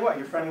 well, I'll tell you what,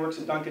 your friend works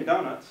at Dunkin'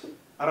 Donuts.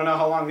 I don't know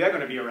how long they're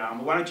going to be around,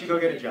 but why don't you go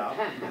get a job?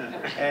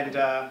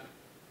 And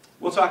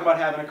we'll talk about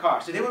having a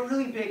car. So they were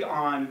really big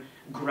on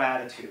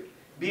gratitude,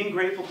 being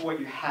grateful for what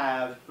you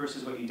have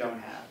versus what you don't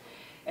have.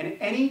 And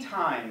any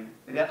time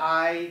that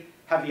I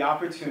have the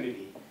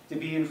opportunity to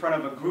be in front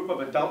of a group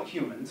of adult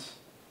humans,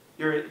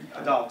 you're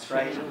adults,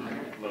 right?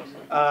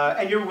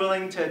 And you're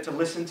willing to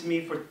listen to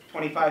me for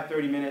 25,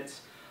 30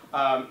 minutes,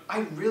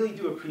 I really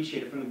do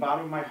appreciate it from the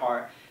bottom of my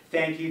heart.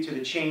 Thank you to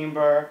the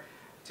Chamber,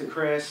 to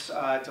Chris,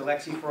 to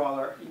Lexi for all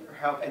her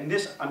help, and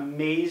this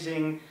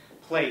amazing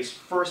place.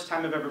 First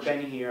time I've ever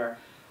been here,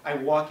 I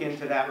walk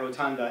into that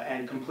rotunda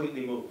and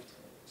completely moved.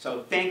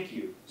 So thank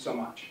you so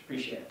much,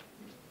 appreciate it.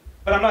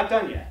 But I'm not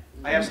done yet.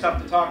 I have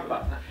stuff to talk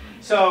about.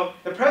 So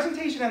the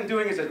presentation I'm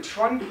doing is a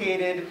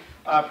truncated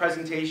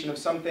presentation of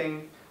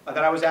something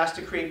that I was asked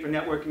to create for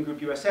Networking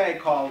Group USA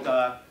called,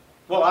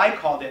 well, I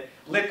called it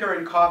Liquor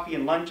and Coffee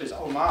and Lunches,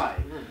 oh my.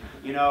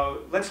 You know,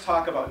 let's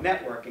talk about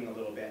networking a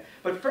little bit.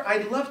 But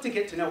I'd love to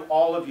get to know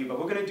all of you, but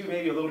we're going to do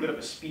maybe a little bit of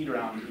a speed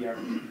round here.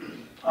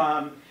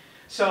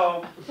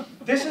 So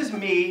this is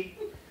me,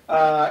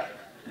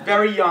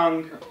 very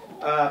young.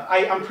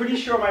 I'm pretty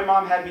sure my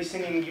mom had me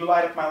singing You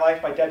Light Up My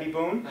Life by Debbie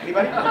Boone.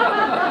 Anybody?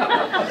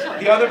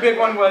 The other big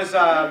one was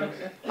I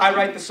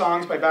Write the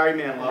Songs by Barry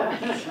Manilow.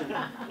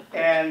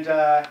 And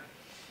I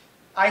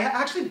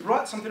actually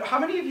brought something. How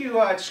many of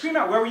you, scream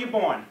out, where were you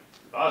born?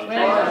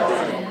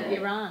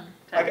 Iran.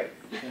 Okay.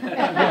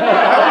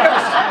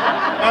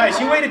 Nice,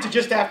 you waited to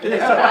just after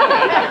this.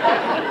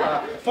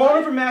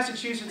 Fallen from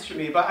Massachusetts for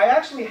me, but I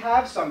actually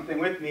have something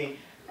with me.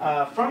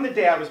 From the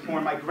day I was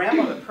born. My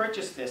grandmother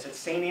purchased this at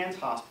St. Anne's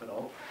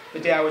Hospital the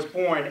day I was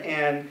born,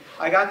 and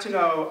I got to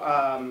know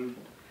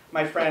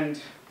my friend,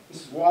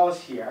 Mrs.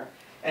 Wallace here,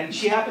 and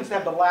she happens to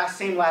have the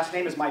same last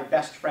name as my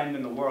best friend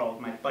in the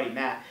world, my buddy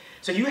Matt.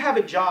 So you have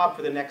a job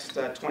for the next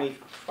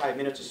 25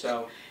 minutes or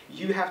so.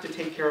 You have to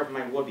take care of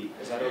my whoopee.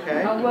 Is that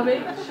okay? A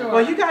whoopee? Sure.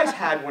 Well, you guys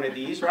had one of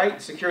these, right?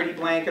 Security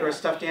blanket or a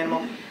stuffed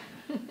animal.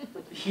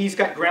 He's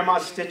got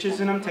grandma's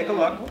stitches in him. Take a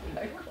look.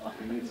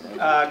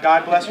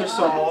 God bless her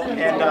soul.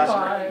 And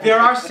there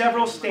are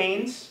several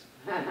stains,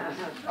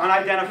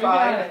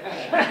 unidentified.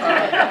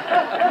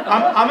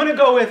 I'm going to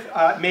go with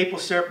maple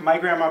syrup. My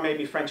grandma made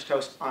me French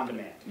toast on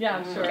demand. Yeah,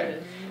 I'm sure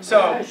it is.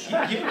 So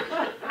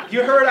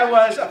you heard I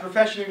was a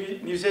professional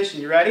musician.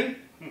 You ready?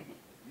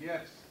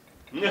 Yes.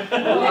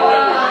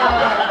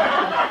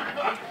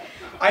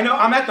 I know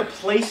I'm at the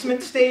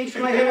placement stage for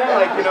my hair,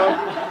 like, you know,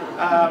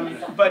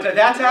 but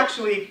that's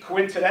actually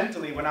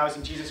coincidentally when I was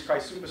in Jesus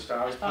Christ Superstar.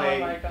 I was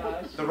playing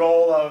the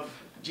role of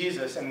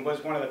Jesus and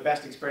was one of the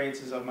best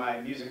experiences of my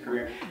music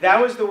career.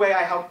 That was the way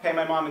I helped pay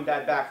my mom and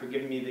dad back for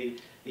giving me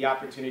the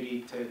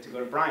opportunity to go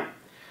to Bryant.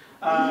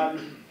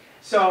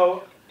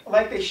 So,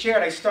 like they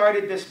shared, I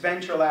started this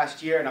venture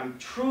last year, and I'm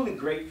truly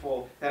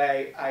grateful that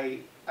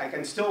I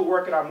can still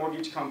work at our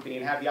mortgage company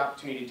and have the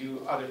opportunity to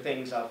do other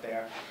things out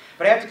there.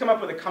 But I have to come up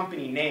with a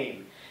company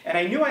name. And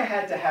I knew I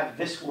had to have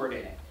this word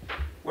in it.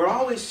 We're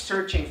always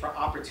searching for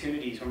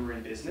opportunities when we're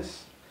in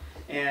business.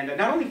 And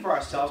not only for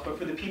ourselves, but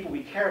for the people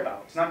we care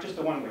about. It's not just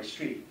a one-way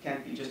street. It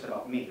can't be just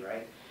about me,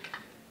 right?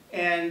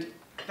 And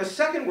the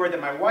second word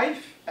that my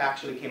wife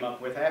actually came up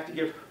with, I have to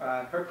give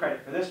her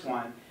credit for this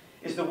one,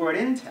 is the word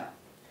intel.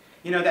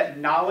 You know, that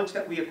knowledge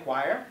that we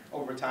acquire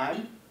over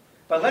time.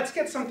 But let's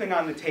get something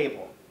on the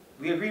table.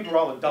 We agree we're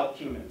all adult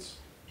humans,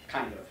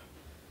 kind of.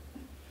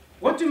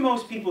 What do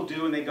most people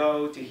do when they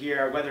go to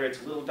hear, whether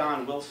it's Little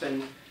Don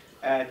Wilson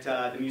at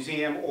the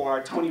museum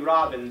or Tony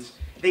Robbins?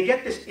 They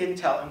get this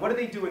intel, and what do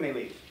they do when they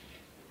leave?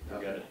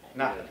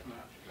 Nothing.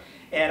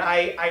 And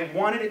I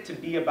wanted it to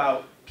be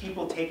about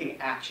people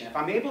taking action. If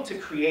I'm able to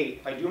create,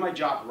 if I do my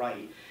job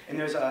right, and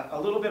there's a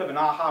little bit of an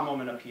aha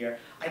moment up here,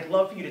 I'd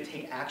love for you to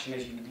take action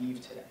as you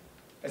leave today.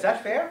 Is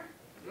that fair?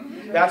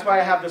 That's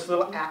why I have this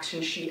little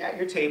action sheet at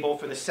your table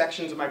for the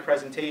sections of my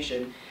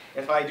presentation.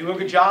 If I do a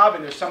good job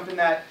and there's something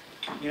that,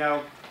 you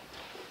know,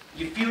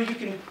 you feel you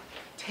can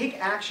take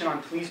action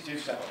on, please do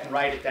so and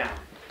write it down.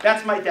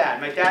 That's my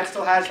dad. My dad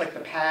still has like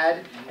the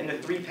pad and the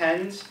 3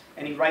 pens,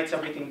 and he writes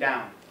everything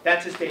down.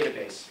 That's his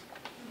database.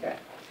 Okay.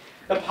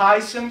 The pi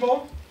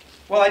symbol,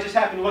 well, I just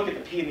happened to look at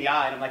the P in the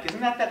I, and I'm like,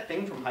 isn't that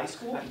thing from high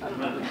school?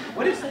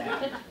 What is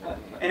that?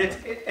 And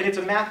it's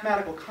a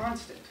mathematical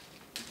constant.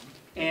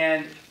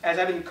 And as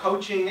I've been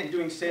coaching and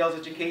doing sales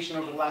education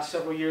over the last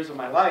several years of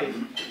my life,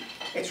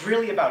 it's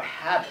really about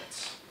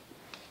habits.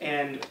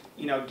 And,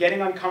 you know,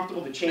 getting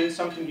uncomfortable to change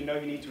something you know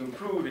you need to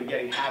improve and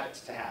getting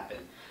habits to happen.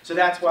 So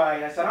that's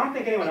why I said, I don't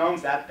think anyone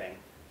owns that thing.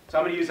 So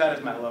I'm going to use that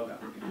as my logo.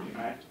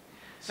 All right?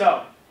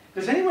 So,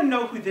 does anyone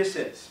know who this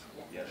is?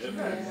 Yes.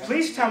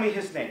 Please tell me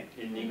his name.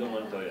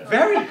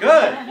 Very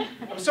good.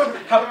 So,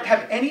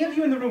 have any of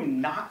you in the room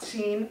not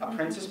seen A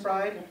Princess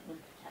Bride?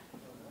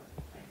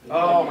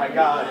 Oh my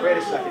God, wait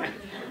a second.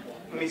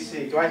 Let me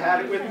see, do I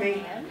have it with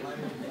me?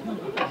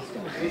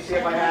 Let me see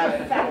if I have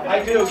it.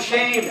 I do,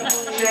 shame, shame,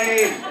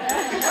 shame.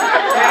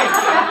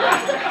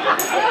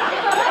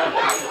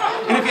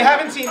 And if you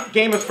haven't seen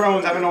Game of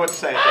Thrones, I don't know what to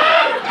say.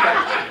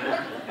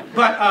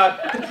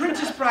 But The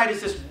Princess Bride is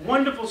this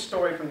wonderful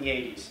story from the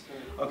 80s,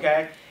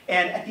 okay?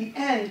 And at the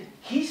end,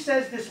 he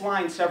says this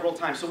line several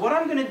times. So what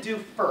I'm going to do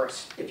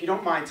first, if you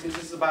don't mind, since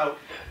this is about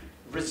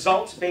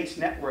results-based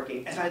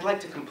networking, is I'd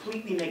like to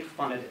completely make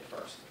fun of it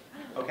first,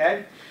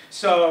 okay?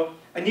 So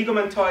Inigo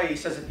Montoya, he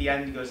says at the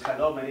end, he goes,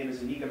 hello, my name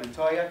is Inigo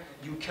Montoya.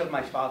 You killed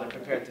my father,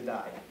 prepare to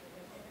die.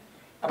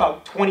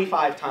 About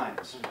 25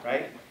 times,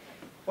 right?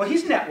 Well,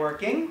 he's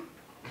networking,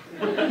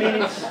 I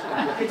mean,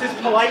 it's his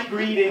polite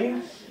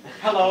greeting.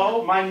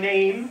 Hello, my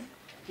name.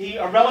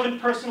 A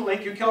relevant personal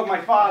link. You killed my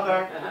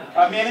father.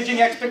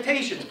 Managing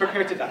expectations.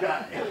 Prepared to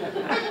die.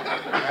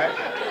 All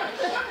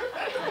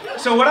right?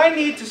 So what I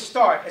need to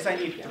start is I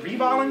need 3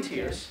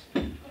 volunteers.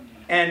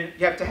 And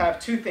you have to have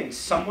 2 things.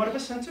 Somewhat of a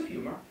sense of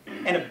humor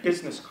and a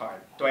business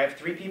card. Do I have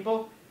 3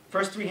 people?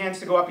 First 3 hands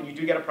to go up and you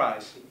do get a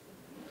prize.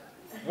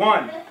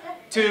 1,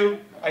 2,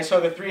 I saw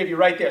the 3 of you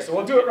right there. So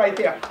we'll do it right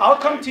there. I'll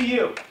come to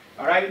you.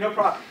 All right, no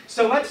problem.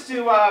 So let's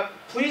do,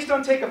 please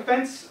don't take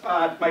offense,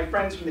 my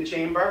friends from the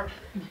chamber.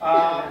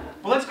 But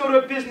let's go to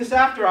a business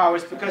after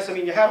hours because, I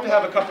mean, you have to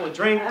have a couple of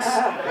drinks.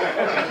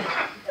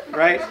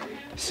 Right?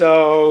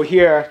 So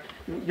here,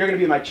 you're going to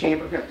be my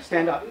chamber. Here,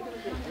 stand up.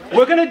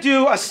 We're going to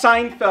do a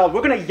Seinfeld.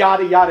 We're going to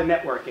yada yada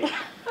networking.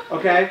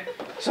 Okay?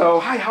 So,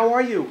 hi, how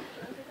are you?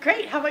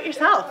 Great. How about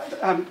yourself?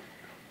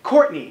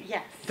 Courtney.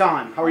 Yes.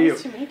 Don, how are you?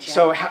 Nice to meet you.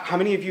 So how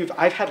many of you,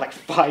 I've had like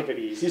 5 of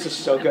these. These are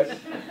so good.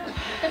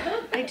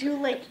 I do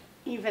like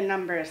even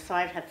numbers, so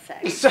I've had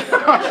 6.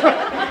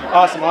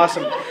 Awesome,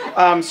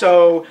 awesome.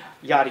 So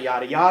yada,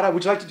 yada, yada.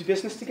 Would you like to do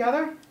business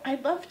together?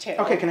 I'd love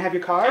to. Okay, can I have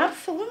your card?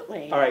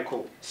 Absolutely. All right,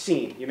 cool.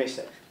 Scene, you may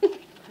sit.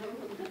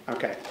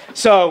 Okay,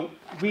 so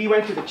we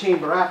went to the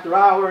chamber after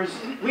hours,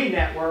 we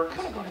networked,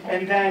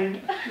 and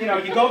then, you know,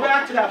 you go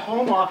back to that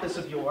home office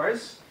of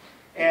yours,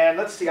 and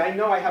let's see, I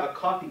know I have a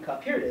coffee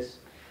cup. Here it is.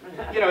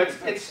 You know,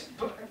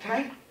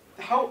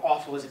 how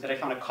awful is it that I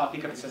found a coffee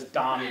cup that says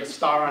Don with a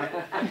star on it?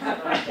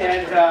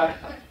 And,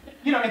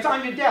 you know, it's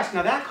on your desk.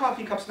 Now, that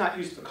coffee cup's not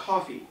used for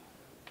coffee.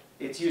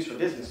 It's used for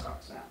business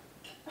cards now.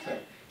 So,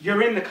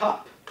 you're in the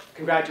cup.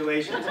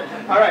 Congratulations.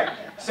 All right,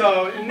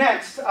 so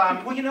next,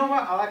 well, you know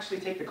what? I'll actually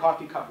take the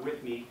coffee cup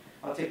with me.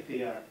 I'll take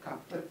the cup.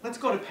 Let's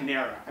go to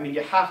Panera. I mean,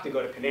 you have to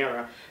go to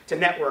Panera to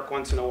network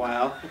once in a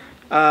while.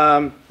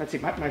 Let's see,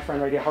 my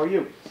friend right here. How are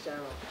you?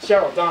 Cheryl.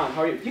 Cheryl, Don,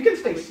 how are you? You can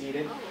stay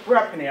seated. We're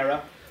at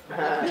Panera.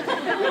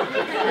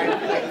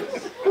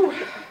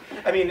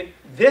 I mean,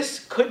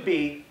 this could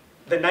be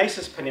the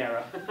nicest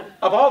Panera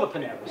of all the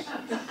Paneras.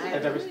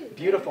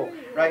 Beautiful,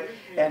 right?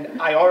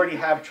 And I already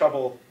have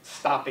trouble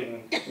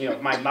stopping, you know,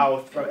 my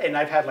mouth, and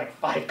I've had like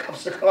 5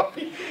 cups of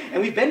coffee.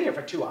 And we've been here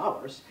for 2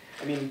 hours.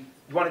 I mean,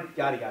 you want to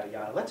yada, yada,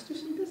 yada. Let's do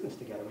some business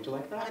together. Would you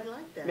like that? I'd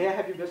like that. May I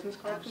have your business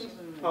card, please?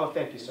 Oh,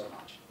 thank you so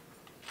much.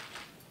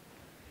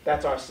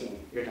 That's our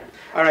scene. You're done.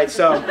 All right,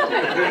 so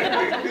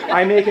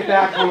I make it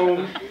back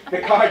home. The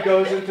card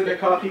goes into the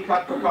coffee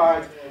cup for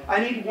cards. I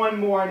need one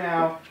more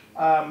now.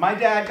 My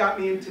dad got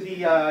me into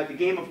the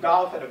game of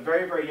golf at a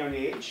very, very young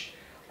age.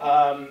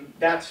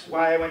 That's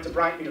why I went to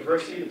Bryant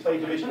University to play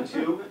Division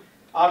II.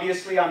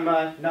 Obviously, I'm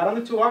not on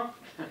the tour.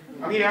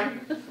 I'm here.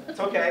 It's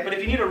okay. But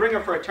if you need a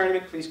ringer for a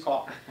tournament, please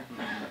call.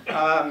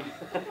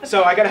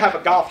 So I got to have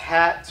a golf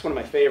hat. It's one of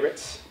my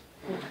favorites.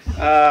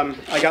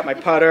 I got my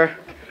putter.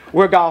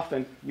 We're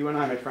golfing. You and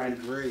I, my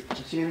friend. Great.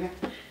 You see anything?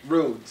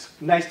 Roads.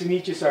 Nice to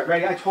meet you, sir.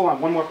 Ready? Hold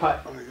on. One more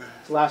putt. Oh my God.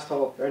 It's the last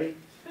hole. Ready?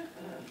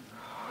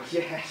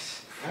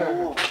 Yes.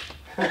 All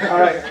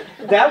right.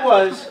 That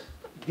was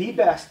the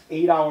best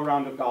 8-hour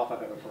round of golf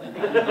I've ever played.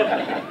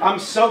 I'm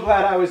so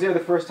glad I was there the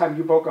first time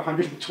you broke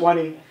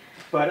 120.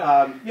 But,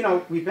 you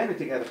know, we've been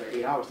together for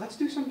 8 hours. Let's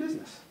do some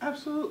business.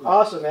 Absolutely.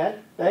 Awesome,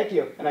 man. Thank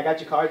you. And I got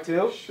your card,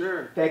 too?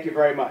 Sure. Thank you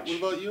very much.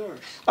 What about yours?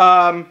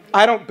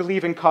 I don't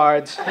believe in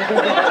cards. No.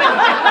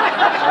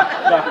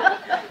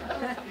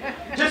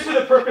 Just for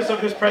the purpose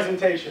of this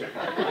presentation.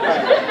 All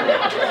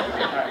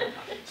right.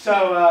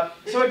 So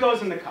it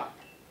goes in the cup.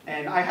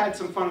 And I had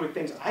some fun with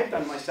things I've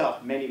done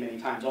myself many, many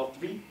times, all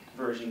 3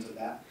 versions of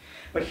that.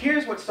 But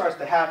here's what starts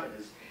to happen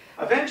is,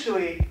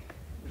 eventually,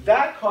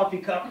 that coffee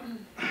cup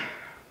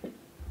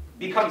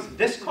becomes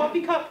this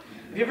coffee cup.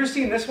 Have you ever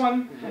seen this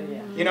one?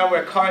 You know,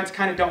 where cards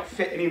kind of don't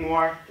fit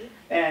anymore.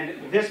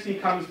 And this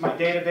becomes my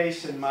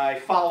database and my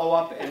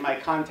follow-up and my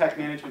contact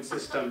management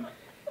system.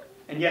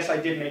 And yes, I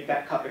did make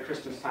that cup at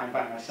Christmas time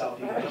by myself.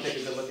 You guys will take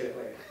a good look at it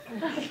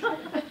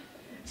later.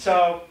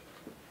 So,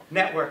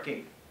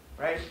 networking,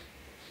 right?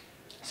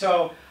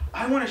 So,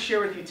 I want to share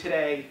with you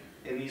today,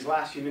 in these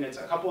last few minutes,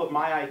 a couple of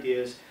my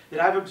ideas that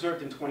I've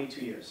observed in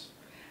 22 years.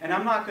 And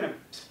I'm not going to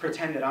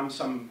pretend that I'm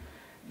some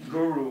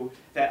guru,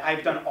 that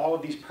I've done all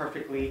of these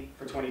perfectly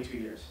for 22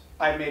 years.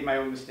 I've made my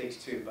own mistakes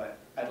too, but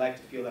I'd like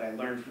to feel that I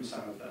learned from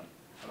some of them,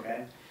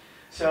 okay?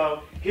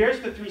 So here's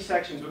the 3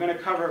 sections. We're going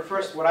to cover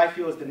first what I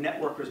feel is the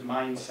networker's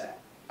mindset.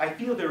 I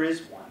feel there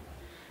is one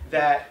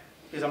that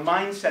is a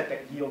mindset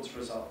that yields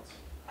results.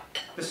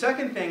 The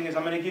second thing is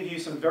I'm going to give you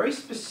some very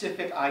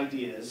specific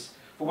ideas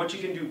for what you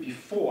can do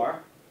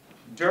before,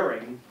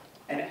 during,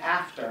 and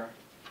after,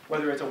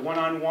 whether it's a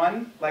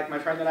one-on-one, like my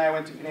friend and I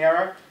went to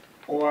Panera,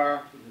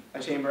 or a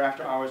chamber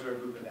after hours or a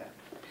group event.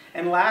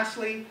 And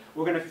lastly,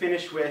 we're going to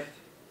finish with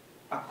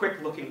a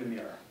quick look in the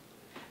mirror.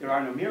 There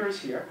are no mirrors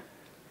here,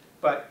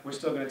 but we're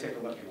still going to take a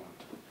look in one.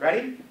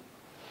 Ready?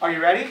 Are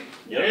you ready?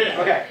 Yeah.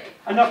 Okay.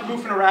 Enough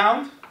goofing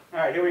around. All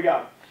right, here we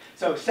go.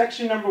 So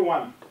section number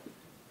 1.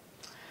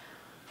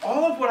 All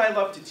all of what I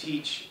love to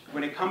teach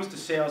when it comes to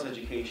sales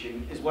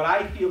education is what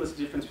I feel is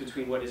the difference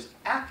between what is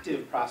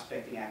active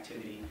prospecting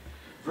activity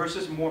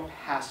versus more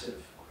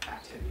passive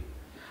activity.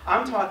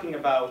 I'm talking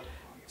about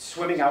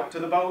swimming out to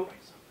the boat,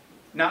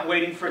 not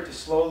waiting for it to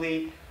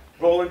slowly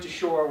roll into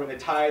shore when the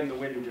tide and the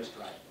wind are just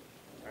right.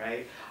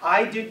 Right?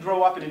 I did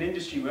grow up in an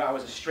industry where I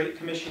was a straight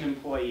commission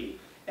employee,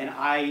 and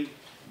I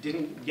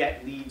didn't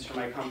get leads from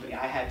my company.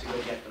 I had to go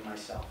get them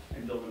myself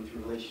and build them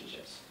through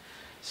relationships.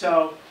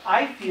 So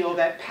I feel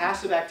that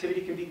passive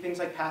activity can be things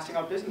like passing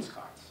out business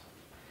cards,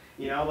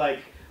 you know,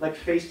 like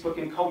Facebook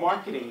and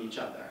co-marketing each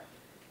other.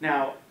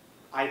 Now,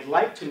 I'd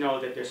like to know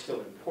that they're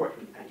still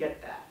important. I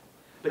get that.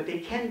 But they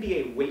can be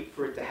a wait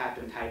for it to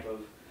happen type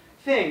of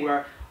thing,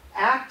 where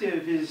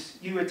active is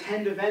you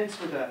attend events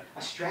with a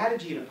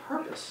strategy and a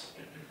purpose,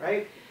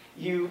 right?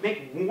 You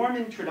make warm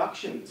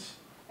introductions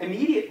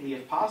immediately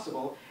if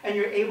possible, and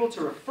you're able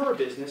to refer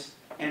business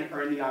and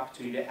earn the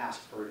opportunity to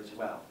ask for it as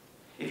well.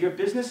 If your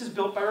business is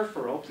built by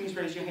referral, please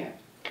raise your hand.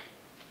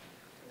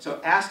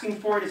 So asking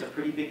for it is a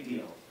pretty big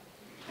deal.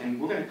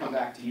 And we're going to come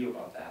back to you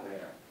about that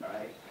later, all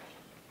right?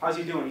 How's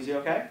he doing? Is he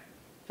okay?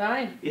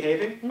 Fine.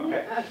 Behaving?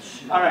 Okay.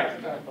 All right.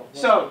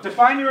 So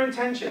define your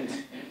intentions.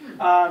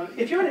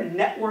 If you're in a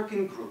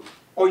networking group,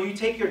 or you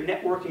take your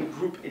networking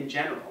group in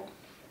general,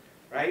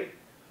 right?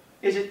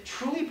 Is it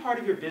truly part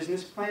of your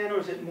business plan, or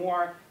is it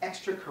more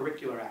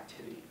extracurricular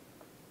activity?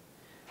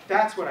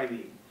 That's what I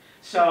mean.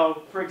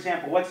 So, for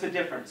example, what's the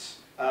difference?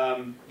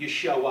 You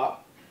show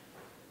up.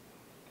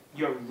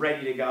 You're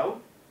ready to go.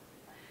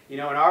 You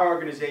know, in our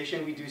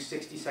organization, we do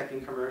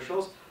 60-second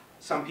commercials.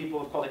 Some people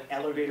have called it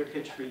elevator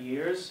pitch for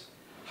years.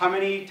 How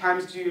many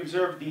times do you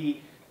observe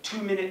the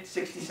 2-minute,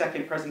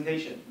 60-second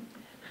presentation?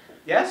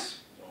 Yes?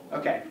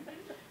 Okay.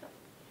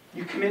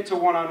 You commit to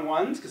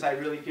one-on-ones, because I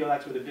really feel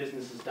that's where the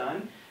business is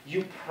done.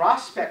 You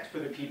prospect for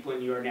the people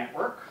in your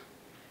network,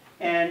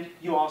 and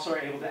you also are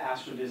able to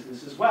ask for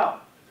business as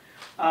well.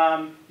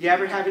 You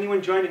ever have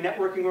anyone join a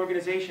networking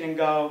organization and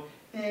go,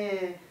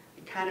 I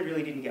kind of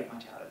really didn't get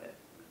much out of it?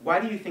 Why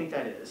do you think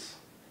that is?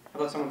 How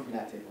about someone from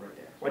that table right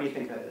there? Why do you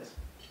think that is?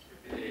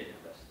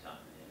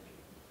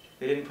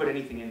 They didn't put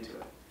anything into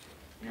it.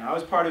 You know, I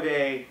was part of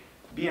a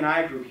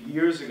B&I group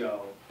years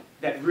ago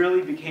that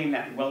really became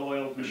that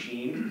well-oiled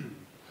machine,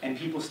 and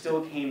people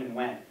still came and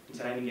went and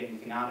said I didn't get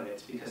anything out of it.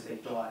 It's because they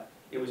thought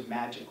it was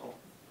magical.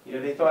 You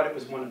know, they thought it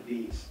was one of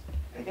these.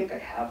 I think I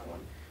have one.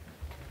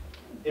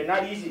 They're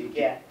not easy to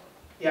get.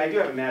 Yeah, I do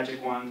have a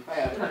magic wand. I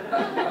have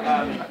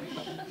it.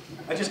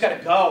 I just got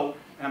to go,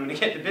 and I'm going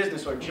to get the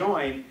business or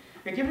join.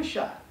 Here, give it a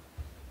shot.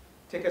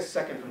 Take a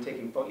second from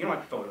taking photos. You don't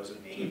want photos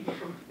of me.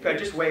 Go,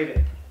 just wave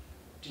it.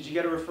 Did you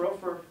get a referral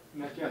for?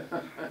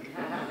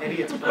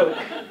 Maybe it's broke.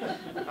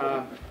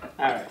 All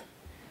right.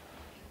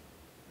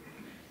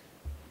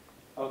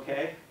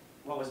 Okay.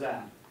 What was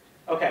that?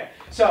 Okay.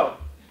 So,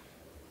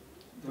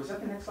 was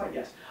that the next slide?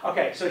 Yes.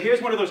 Okay. So here's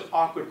one of those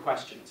awkward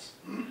questions.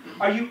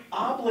 Are you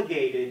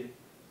obligated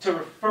to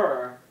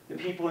refer the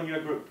people in your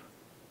group?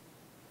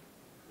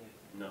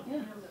 No.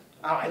 Yeah.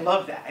 Oh, I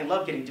love that. I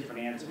love getting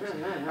different answers.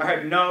 I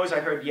heard no's. I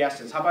heard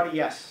yeses. How about a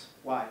yes?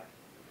 Why?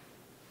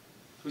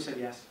 Who said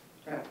yes?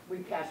 We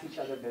pass each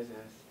other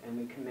business, and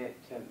we commit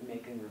to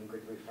making them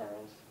good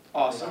referrals.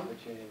 Awesome. Good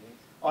opportunities.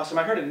 Awesome.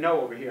 I heard a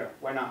no over here.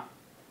 Why not?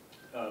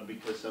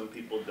 Because some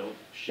people don't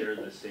share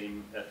the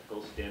same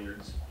ethical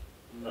standards,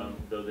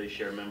 though they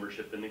share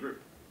membership in the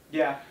group.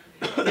 Yeah.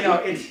 You know,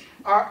 it's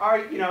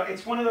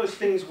it's one of those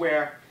things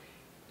where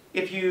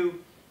if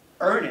you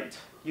earn it,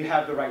 you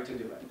have the right to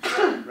do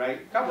it.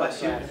 Right? God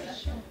bless you.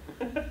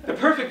 The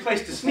perfect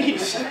place to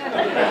sneeze.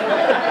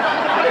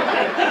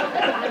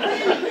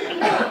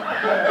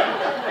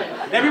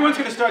 Everyone's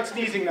going to start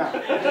sneezing now.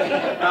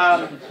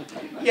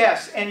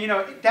 Yes, and you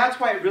know, that's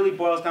why it really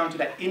boils down to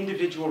that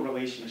individual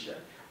relationship,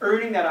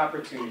 earning that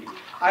opportunity.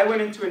 I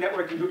went into a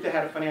networking group that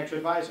had a financial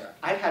advisor.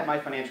 I've had my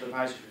financial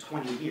advisor for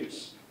 20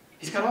 years.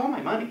 He's got all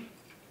my money.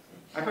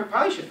 I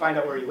probably should find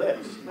out where he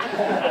lives.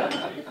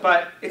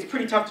 But it's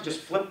pretty tough to just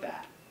flip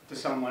that to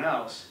someone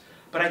else.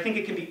 But I think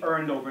it can be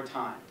earned over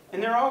time.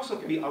 And there also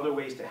can be other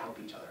ways to help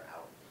each other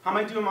out. How am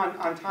I doing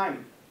on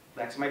time,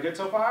 Lex? Am I good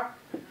so far?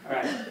 All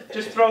right.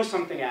 Just throw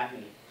something at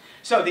me.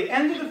 So the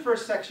end of the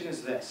first section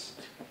is this.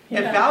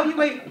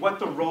 Evaluate what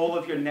the role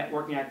of your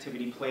networking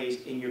activity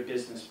plays in your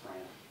business plan.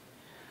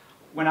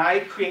 When I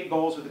create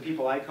goals with the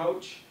people I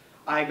coach,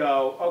 I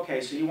go, okay,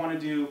 so you want to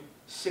do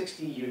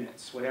 60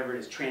 units, whatever it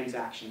is,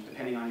 transactions,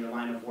 depending on your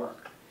line of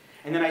work.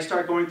 And then I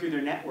start going through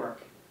their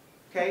network.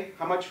 Okay,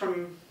 how much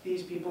from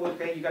these people?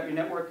 Okay, you got your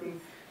networking,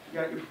 you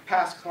got your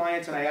past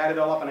clients, and I add it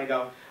all up and I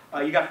go,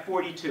 you got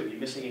 42, you're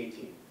missing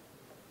 18.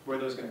 Where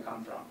are those going to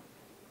come from?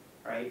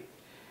 Right?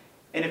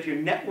 And if your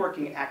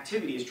networking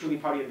activity is truly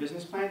part of your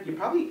business plan, you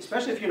probably,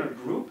 especially if you're in a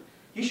group,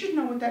 you should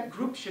know what that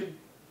group should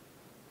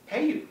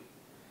pay you.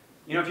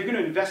 You know, if you're going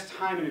to invest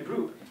time in a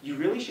group, you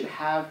really should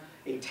have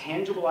a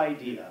tangible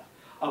idea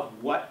of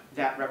what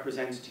that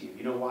represents to you.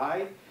 You know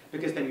why?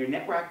 Because then your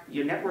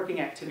networking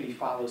activity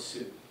follows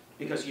suit,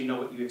 because you know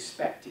what you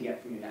expect to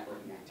get from your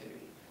networking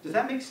activity. Does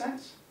that make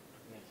sense?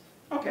 Yes.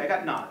 Okay, I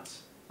got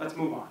nods. Let's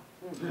move on.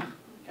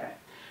 Okay.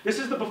 This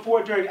is the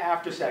before, during,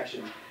 after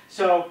section.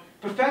 So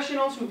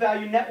professionals who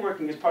value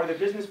networking as part of their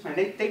business plan,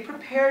 they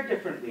prepare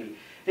differently.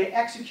 They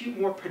execute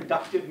more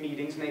productive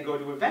meetings, and they go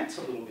to events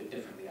a little bit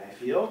differently, I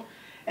feel.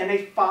 And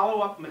they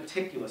follow up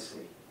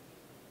meticulously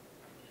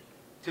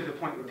to the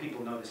point where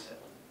people notice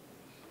it.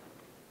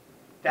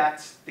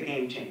 That's the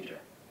game changer.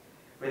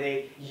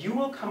 Where you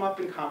will come up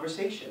in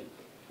conversation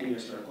in your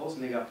circles,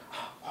 and they go,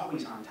 oh,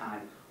 always on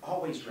time,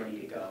 always ready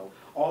to go,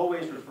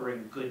 always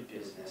referring good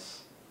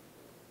business,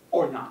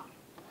 or not,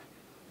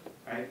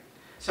 right?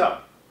 So,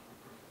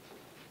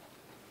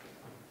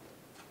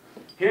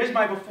 here's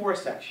my before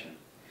section.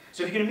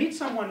 So if you're going to meet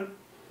someone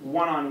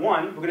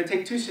one-on-one, we're going to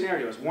take two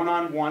scenarios,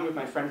 one-on-one with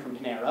my friend from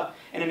Panera,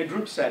 and in a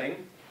group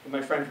setting with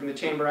my friend from the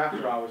chamber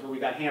after hours where we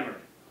got hammered.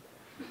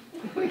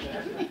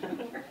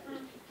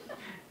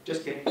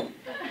 Just kidding.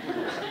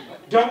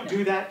 Don't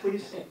do that,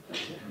 please.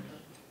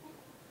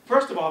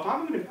 First of all, if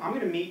I'm going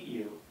to meet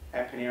you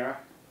at Panera,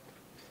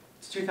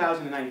 it's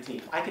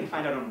 2019. I can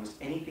find out almost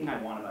anything I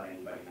want about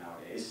anybody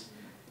nowadays.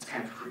 It's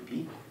kind of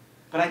creepy.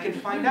 But I can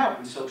find out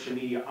on social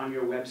media, on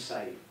your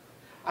website.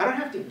 I don't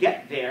have to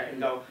get there and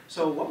go,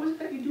 so what was it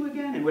that you do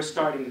again? And we're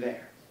starting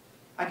there.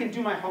 I can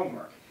do my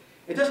homework.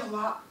 It does a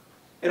lot.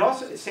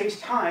 It saves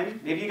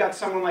time. Maybe you got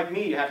someone like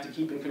me you have to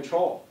keep in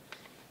control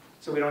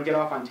so we don't get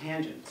off on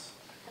tangents.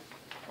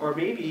 Or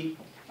maybe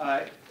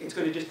it's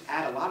going to just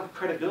add a lot of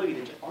credibility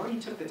that you already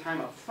took the time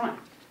up front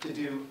to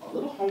do a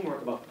little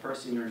homework about the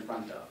person you're in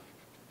front of.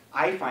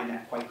 I find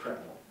that quite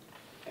credible.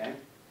 Okay?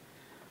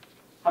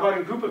 How about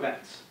in group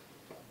events?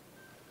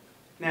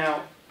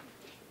 Now,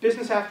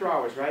 business after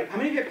hours, right? How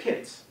many of you have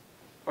kids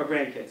or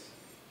grandkids?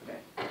 Okay.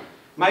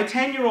 My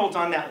 10-year-old's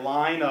on that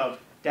line of,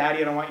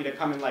 Daddy, I don't want you to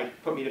come and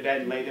like put me to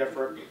bed and lay there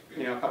for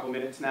a couple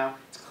minutes now.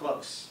 It's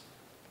close,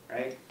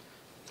 right?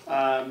 If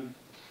I'm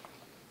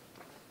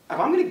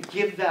going to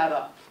give that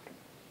up,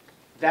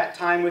 that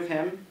time with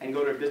him, and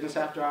go to a business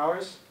after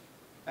hours,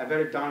 I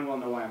better darn well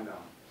know why I'm going.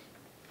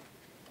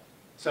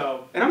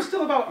 So, and I'm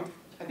still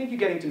I think you're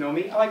getting to know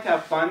me. I like to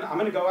have fun. I'm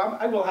going to go,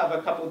 I will have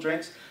a couple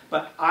drinks,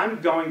 but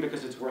I'm going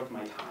because it's worth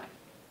my time.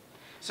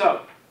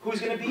 So, who's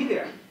going to be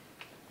there?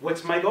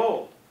 What's my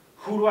goal?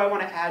 Who do I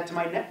want to add to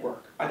my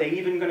network? Are they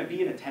even going to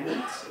be in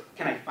attendance?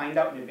 Can I find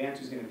out in advance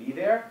who's going to be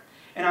there?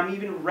 And I'm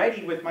even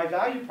ready with my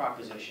value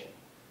proposition.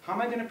 How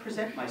am I going to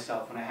present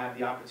myself when I have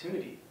the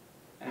opportunity?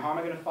 And how am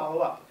I going to follow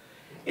up?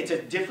 It's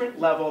a different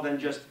level than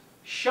just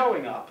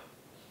showing up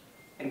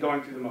and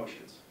going through the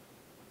motions.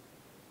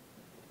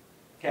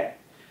 Okay,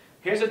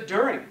 here's a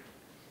during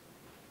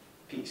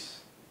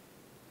piece.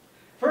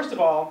 First of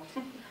all,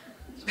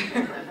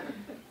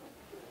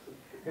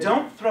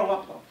 don't throw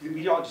up.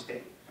 We all just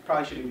did. I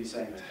probably shouldn't be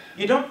saying this.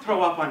 You don't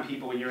throw up on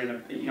people when you're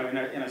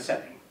in a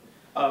setting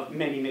of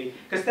many,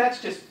 because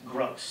that's just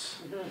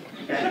gross.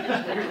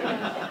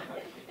 Okay?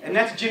 And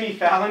that's Jimmy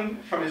Fallon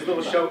from his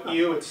little show,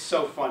 Ew. It's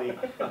so funny.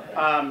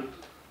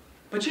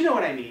 But you know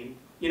what I mean.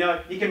 You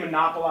know, he can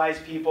monopolize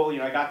people.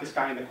 I got this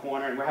guy in the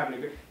corner, and we're having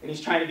a good, and he's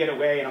trying to get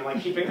away, and I'm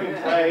like keeping him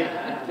in play.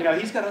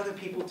 He's got other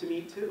people to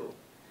meet too.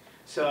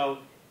 So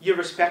you're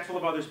respectful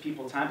of others'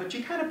 people's time, but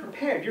you're kind of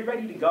prepared. You're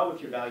ready to go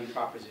with your value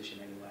proposition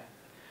anyway.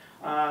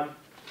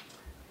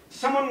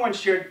 Someone once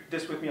shared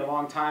this with me a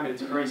long time, and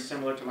it's very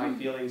similar to my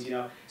feelings.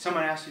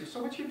 Someone asked you,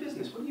 so what's your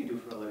business? What do you do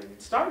for a living?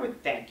 It started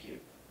with thank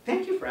you.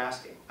 Thank you for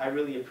asking. I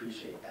really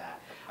appreciate that.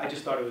 I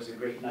just thought it was a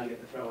great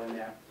nugget to throw in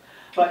there.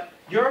 But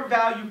your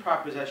value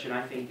proposition,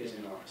 I think, is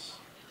enormous.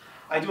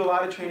 I do a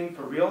lot of training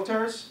for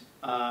realtors.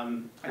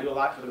 I do a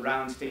lot for the Rhode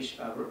Island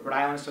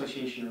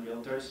Association of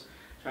Realtors.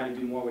 Trying to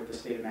do more with the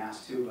state of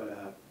Mass, too.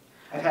 But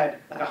I've had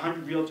like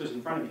 100 realtors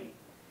in front of me.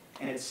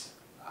 And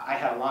I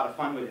had a lot of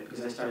fun with it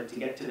because I started to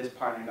get to this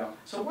part and I go,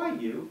 so why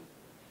you?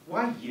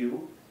 Why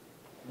you?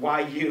 Why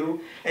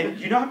you? And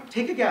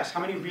take a guess. How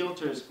many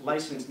realtors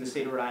licensed in the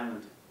state of Rhode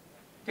Island?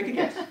 Take a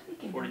guess.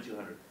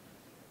 4,200.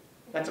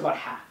 That's about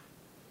half.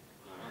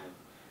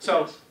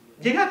 So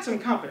you got some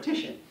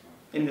competition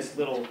in this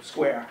little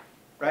square,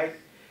 right?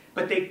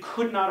 But they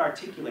could not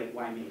articulate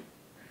why me.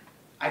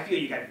 I feel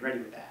you got to be ready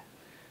with that.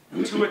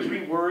 2 or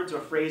 3 words or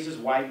phrases,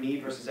 why me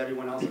versus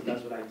everyone else that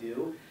does what I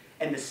do.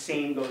 And the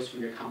same goes for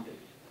your company.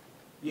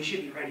 You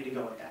should be ready to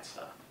go with that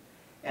stuff.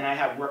 And I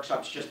have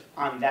workshops just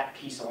on that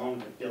piece alone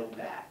to build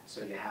that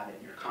so you have it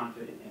and you're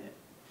confident in it.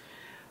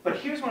 But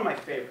here's one of my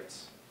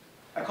favorites.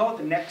 I call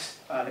it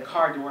the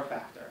car door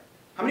factor.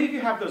 How many of you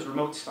have those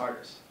remote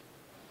starters?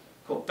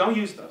 Cool. Don't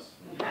use those.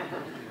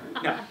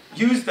 No,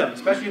 use them,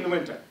 especially in the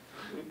winter.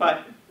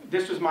 But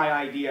this was my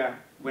idea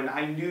when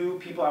I knew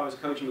people I was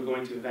coaching were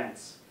going to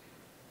events.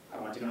 I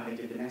wanted to know how they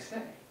did the next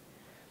day.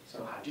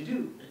 So how'd you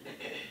do?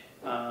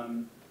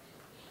 I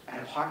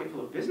had a pocket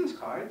full of business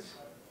cards.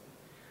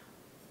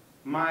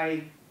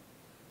 My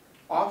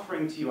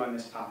offering to you on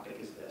this topic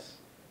is this.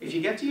 If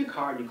you get to your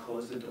car and you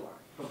close the door,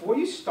 before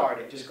you start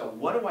it, just go,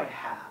 what do I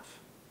have?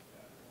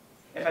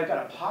 If I've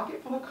got a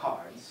pocket full of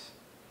cards,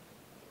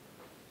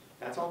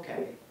 that's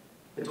okay.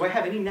 But do I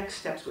have any next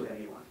steps with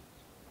anyone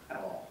at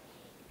all?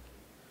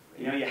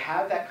 You know, you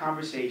have that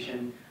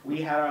conversation.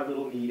 We had our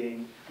little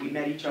meeting. We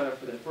met each other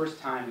for the first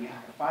time. We had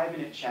a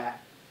 5-minute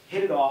chat,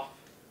 hit it off,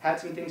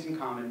 had some things in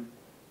common.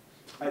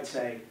 I'd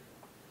say,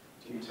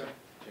 do you name, sir?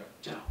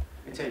 Joe.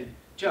 I'd say,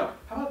 Joe,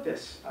 how about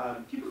this?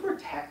 Do you prefer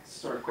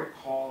text or a quick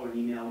call or an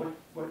email?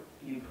 What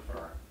do you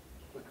prefer?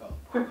 Quick call.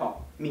 Quick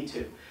call. Me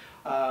too.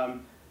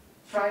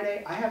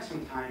 Friday, I have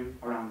some time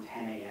around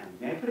 10 a.m.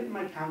 May I put it in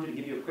my calendar to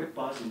give you a quick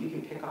buzz and we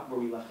can pick up where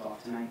we left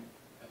off tonight?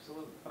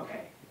 Absolutely.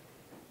 Okay.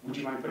 Would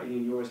you mind putting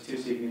in yours too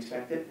so you can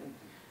expect it?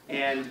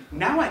 And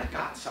now I've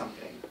got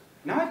something.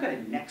 Now I've got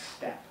a next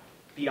step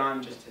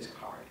beyond just his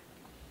card.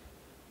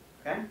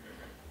 Okay?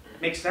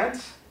 Makes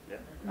sense? Yeah.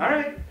 All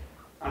right.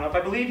 I don't know if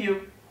I believe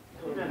you.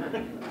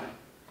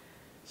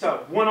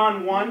 So,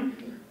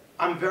 one-on-one,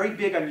 I'm very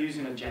big on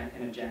using an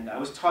agenda. I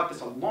was taught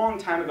this a long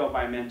time ago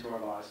by a mentor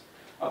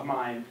of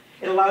mine.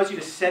 It allows you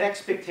to set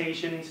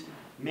expectations,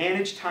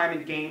 manage time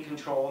and gain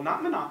control,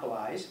 not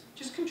monopolize,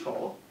 just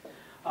control.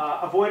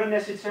 Avoid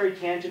unnecessary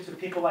tangents with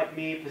people like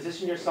me,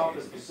 position yourself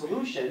as the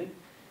solution,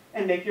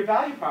 and make your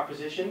value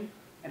proposition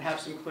and have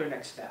some clear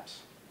next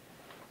steps.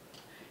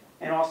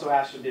 And also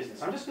ask for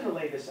business. I'm just going to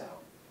lay this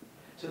out.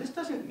 So this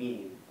doesn't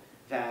mean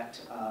that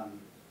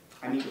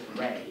I meet with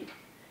Ray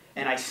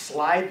and I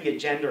slide the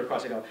agenda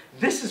across and go,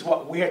 this is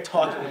what we're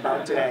talking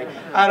about today.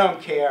 I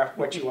don't care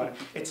what you want.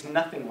 It's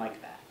nothing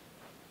like that.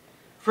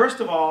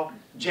 First of all,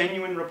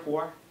 genuine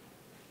rapport.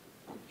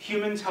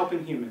 Humans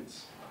helping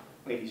humans,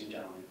 ladies and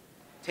gentlemen.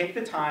 Take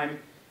the time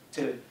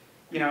to,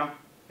 you know,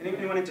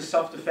 anyone into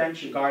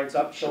self-defense, your guard's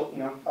up,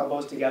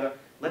 elbows together.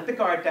 Let the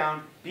guard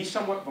down, be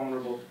somewhat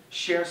vulnerable,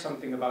 share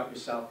something about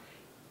yourself,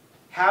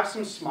 have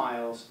some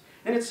smiles,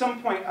 and at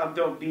some point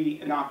there'll be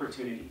an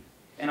opportunity.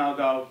 And I'll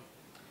go,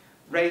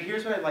 Ray,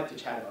 here's what I'd like to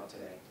chat about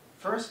today.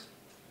 First,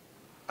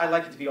 I'd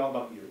like it to be all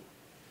about you.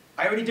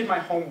 I already did my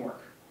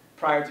homework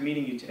prior to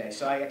meeting you today,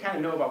 so I kind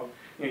of know about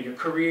your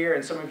career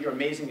and some of your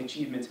amazing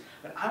achievements,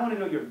 but I want to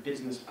know your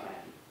business plan.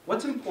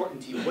 What's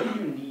important to you? What do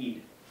you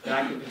need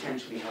that I can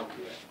potentially help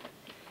you with?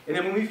 And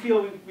then when we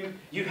feel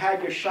you've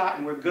had your shot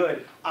and we're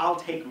good, I'll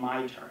take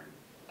my turn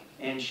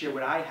and share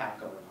what I have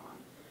going on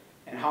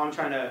and how I'm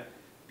trying to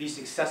be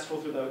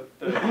successful through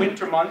the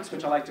winter months,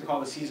 which I like to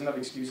call the season of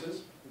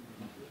excuses,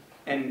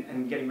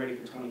 and getting ready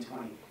for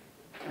 2020.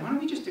 And why don't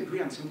we just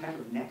agree on some type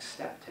of next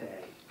step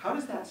today? How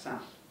does that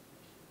sound?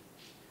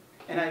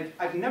 And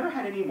I've never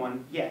had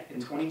anyone yet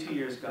in 22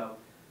 years go,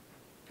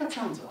 that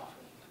sounds awful.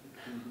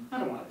 I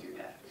don't want to do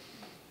that.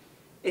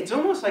 It's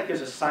almost like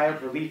there's a sigh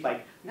of relief,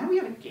 like, now we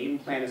have a game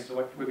plan as to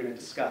what we're going to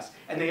discuss.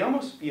 And they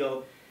almost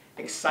feel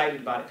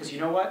excited about it, because you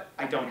know what?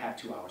 I don't have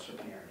 2 hours for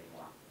parent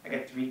anymore. I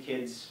got 3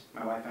 kids.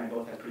 My wife and I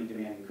both have pretty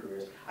demanding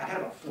careers. I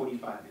got about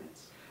 45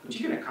 minutes, but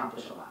you can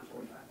accomplish a lot in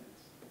 45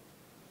 minutes.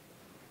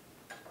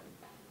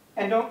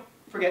 And don't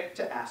forget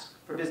to ask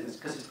for business,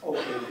 because it's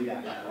okay to do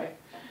that, by the way.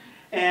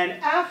 And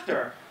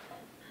after,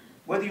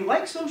 whether you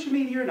like social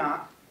media or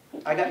not,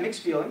 I got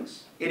mixed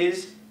feelings. It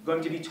is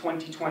going to be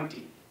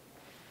 2020.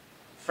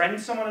 Friend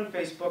someone on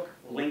Facebook,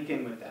 link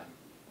in with them.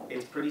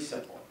 It's pretty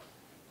simple.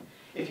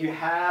 If you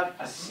have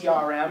a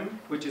CRM,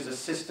 which is a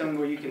system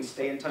where you can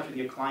stay in touch with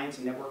your clients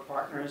and network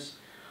partners,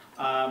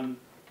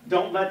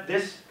 don't let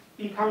this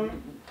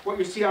become what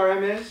your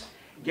CRM is.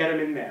 Get them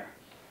in there,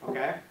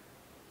 okay?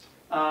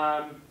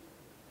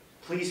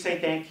 Please say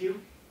thank you.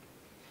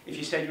 If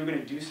you said you were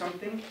going to do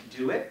something,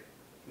 do it.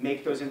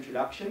 Make those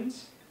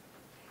introductions.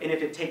 And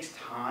if it takes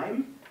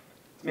time,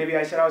 maybe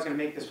I said I was going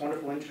to make this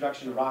wonderful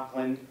introduction to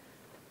Rockland.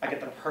 I get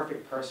the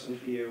perfect person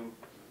for you.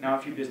 Now a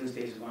few business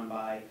days have gone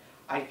by.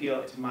 I feel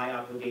it's my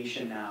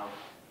obligation now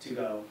to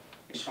go,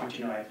 I just want you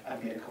to know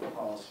I've made a couple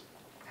calls,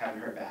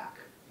 haven't heard back.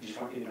 I just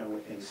want you to know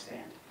where things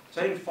stand.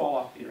 So I didn't fall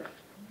off the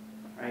earth,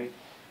 right?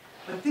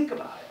 But think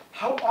about it.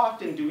 How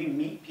often do we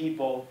meet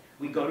people,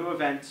 we go to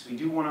events, we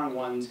do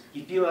one-on-ones,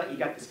 you feel like you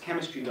got this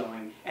chemistry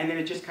going, and then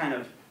it just kind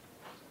of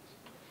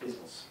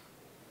fizzles.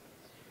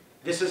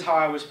 This is how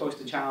I was supposed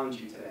to challenge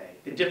you today.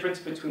 The difference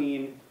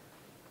between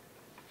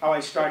how I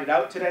started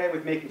out today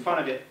with making fun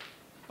of it,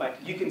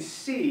 but you can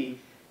see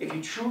if you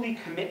truly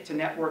commit to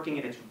networking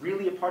and it's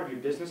really a part of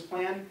your business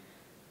plan,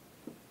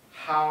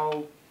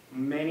 how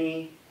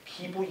many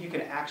people you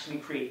can actually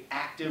create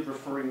active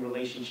referring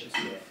relationships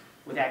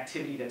with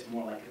activity that's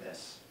more like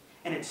this.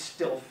 And it's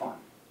still fun,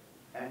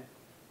 okay?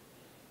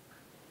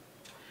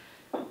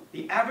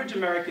 The average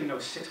American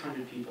knows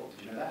 600 people.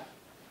 Did you know that?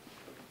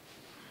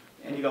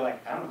 And you go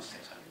like, I don't know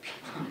 600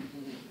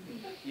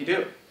 people. You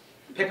do.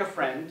 Pick a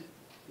friend.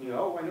 You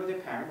go, oh, I know their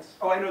parents.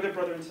 Oh, I know their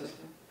brother and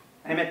sister.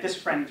 And I met this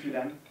friend through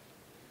them.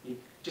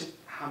 Just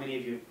how many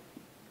of you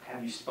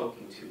have you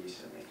spoken to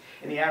recently?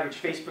 And the average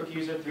Facebook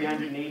user,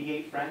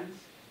 388 friends.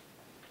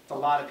 It's a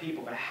lot of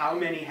people, but how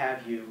many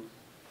have you,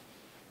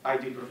 I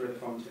do prefer the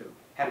phone to,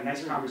 had a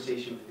nice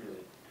conversation with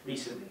really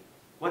recently?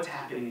 What's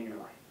happening in your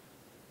life?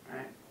 All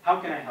right?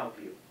 How can I help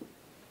you?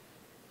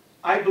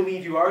 I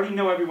believe you already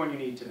know everyone you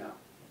need to know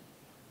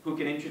who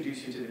can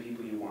introduce you to the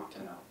people you want to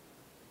know.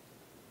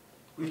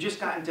 We've just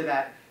gotten to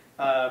that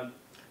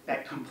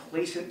that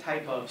complacent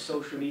type of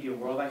social media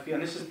world, I feel,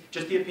 and this is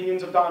just the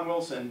opinions of Don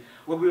Wilson,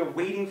 where we are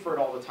waiting for it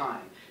all the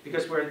time.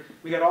 Because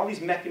we got all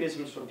these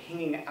mechanisms for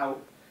pinging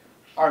out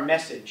our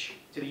message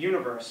to the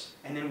universe,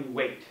 and then we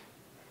wait.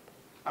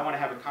 I want to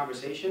have a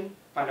conversation,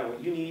 find out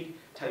what you need,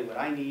 tell you what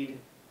I need,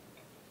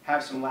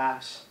 have some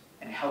laughs,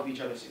 and help each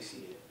other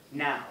succeed.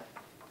 Now,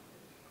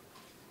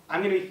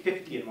 I'm going to be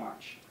 50 in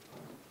March.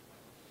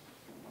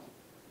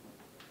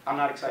 I'm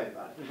not excited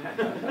about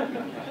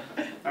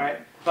it. All right?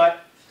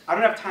 But I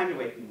don't have time to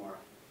wait anymore.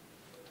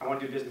 I want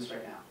to do business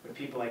right now with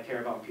people I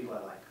care about and people I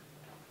like.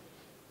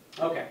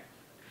 Okay.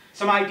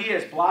 Some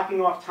ideas,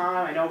 blocking off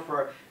time. I know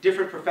for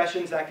different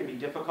professions that can be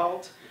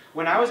difficult.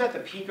 When I was at the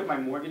peak of my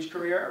mortgage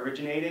career,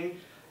 originating,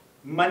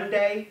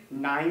 Monday,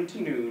 9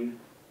 to noon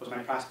was my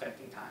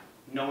prospecting time.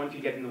 No one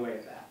could get in the way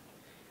of that.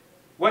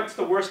 What's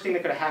the worst thing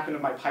that could have happened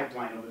to my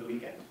pipeline over the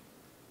weekend?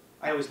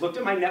 I always looked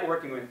at my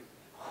network and went,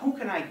 who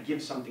can I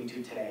give something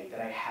to today that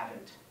I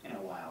haven't in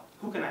a while?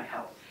 Who can I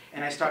help?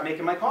 And I start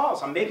making my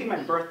calls. I'm making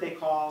my birthday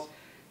calls,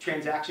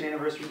 transaction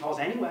anniversary calls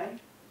anyway.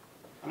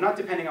 I'm not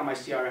depending on my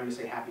CRM to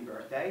say happy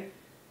birthday.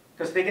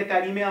 Because they get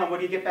that email, and what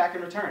do you get back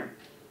in return?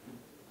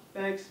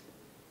 Thanks.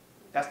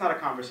 That's not a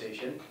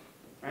conversation,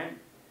 right?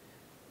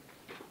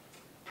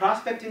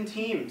 Prospecting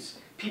teams.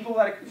 People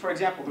that, for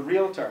example, the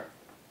realtor,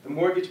 the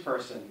mortgage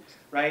person,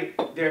 right?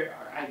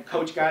 I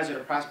coach guys that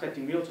are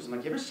prospecting realtors. I'm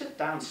like, you ever sit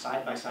down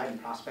side by side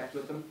and prospect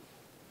with them?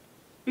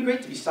 It'd be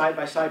great to be side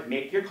by side,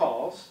 make your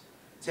calls.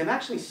 Say, I'm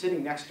actually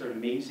sitting next to an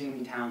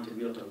amazingly talented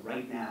realtor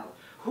right now.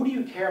 Who do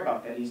you care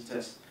about that needs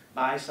to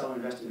buy, sell, or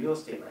invest in real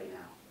estate right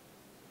now?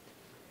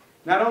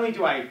 Not only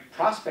do I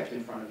prospect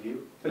in front of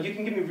you, but you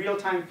can give me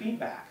real-time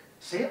feedback.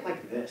 Say it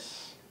like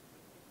this.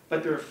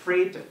 But they're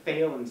afraid to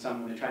fail in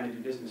someone they're trying to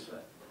do business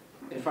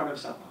with, in front of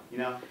someone, you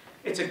know?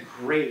 It's a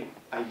great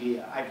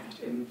idea,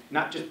 and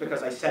not just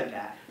because I said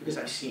that, because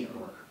I've seen it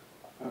work.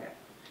 Okay.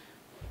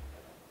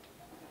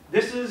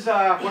 This is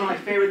one of my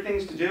favorite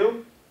things to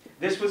do.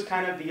 This was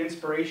kind of the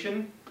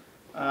inspiration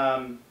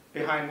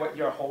behind what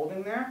you're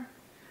holding there.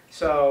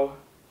 So,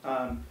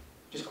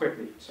 just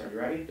quickly, sir, you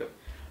ready? Yep.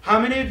 How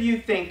many of you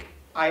think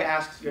I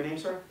asked your name,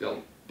 sir?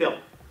 Bill. Bill.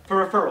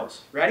 For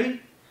referrals.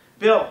 Ready?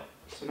 Bill.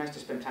 So nice to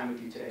spend time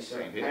with you today, sir.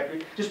 Same here.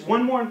 Just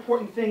one more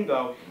important thing,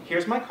 though.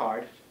 Here's my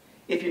card.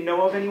 If you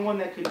know of anyone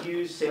that could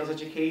use sales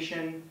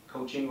education,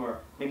 coaching, or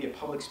maybe a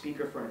public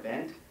speaker for an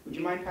event, would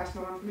you mind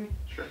passing it on for me?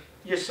 Sure.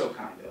 You're so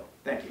kind, Bill.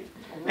 Thank you.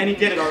 And he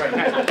did it already.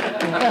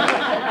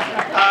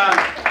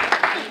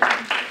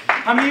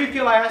 How many of you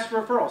feel I asked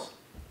for referrals?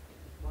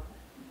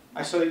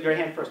 I saw your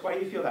hand first. Why do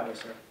you feel that way,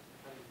 sir?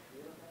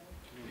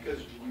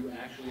 Because you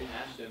actually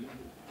asked him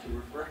to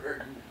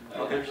refer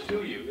others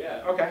to you,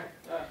 yeah. Okay.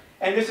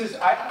 And this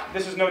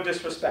is no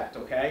disrespect,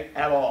 okay,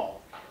 at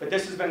all. But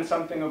this has been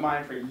something of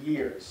mine for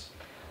years,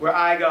 where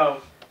I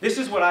go, this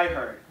is what I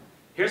heard.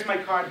 Here's my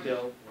card,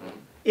 Bill.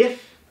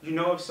 If you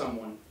know of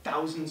someone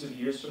thousands of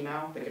years from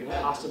now that could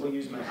possibly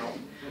use my help,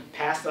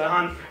 pass that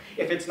on.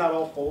 If it's not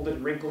all folded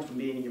and wrinkled from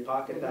being in your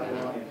pocket that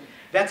long.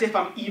 That's if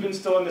I'm even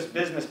still in this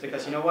business,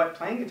 because you know what?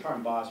 Playing guitar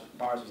in bars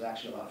was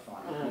actually a lot of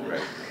fun.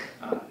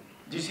 Right.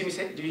 Do you see me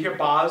say? Did you hear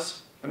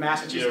Boz, the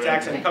Massachusetts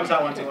accent? It comes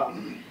out once in a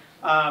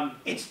while.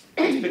 It's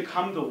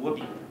become the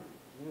whoopee.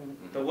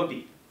 The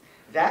whoopee.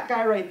 That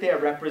guy right there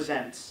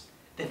represents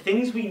the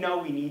things we know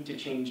we need to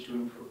change to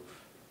improve,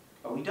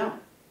 but we don't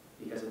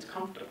because it's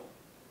comfortable.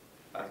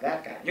 Like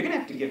that guy. You're gonna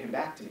have to give him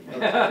back to me.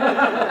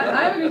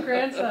 I have a new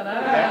grandson.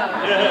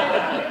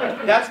 I don't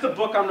know. That's the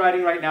book I'm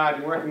writing right now. I've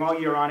been working all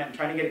year on it and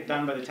trying to get it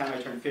done by the time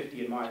I turn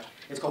 50 in March.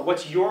 It's called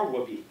What's Your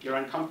Whoopee? Your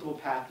Uncomfortable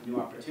Path to New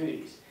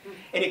Opportunities.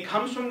 And it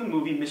comes from the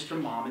movie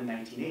Mr. Mom in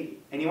 1980.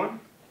 Anyone?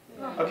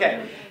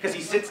 Okay. Because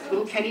he sits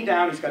little Kenny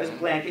down, he's got his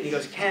blanket, and he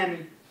goes,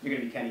 Ken, you're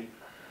gonna be Kenny.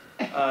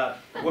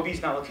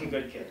 Whoopee's not looking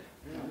good, kid.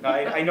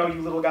 I know you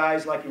little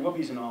guys like your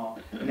whoopies and all,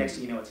 but next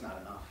thing you know, it's not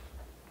enough.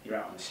 You're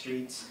out on the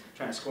streets,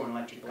 trying to score an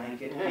electric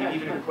blanket, maybe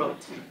even a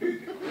quilt.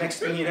 Next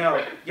thing you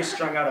know, you're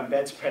strung out on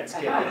bedspreads,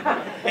 kid.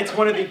 It's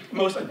one of the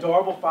most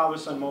adorable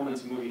father-son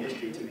moments in movie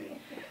history to me.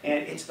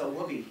 And it's the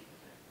whoopee,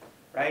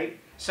 right?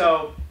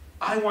 So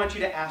I want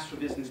you to ask for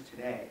business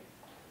today.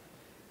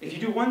 If you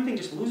do one thing,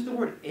 just lose the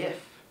word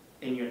if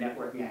in your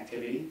networking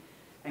activity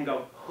and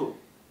go, who?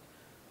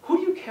 Who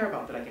do you care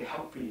about that I could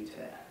help for you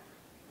today?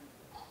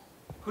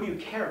 Who do you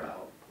care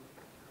about?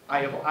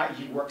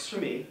 He works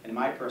for me in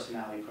my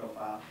personality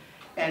profile.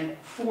 And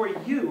for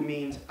you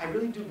means I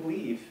really do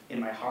believe in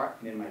my heart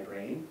and in my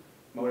brain,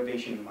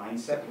 motivation and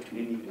mindset, which we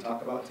didn't even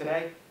talk about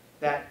today,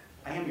 that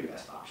I am your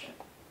best option.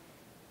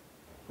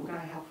 Who can I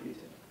help for you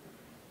today?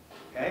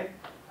 Okay?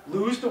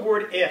 Lose the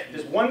word if.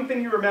 There's one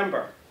thing you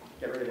remember.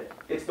 Get rid of it.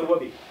 It's the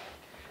whoopee.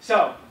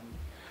 So,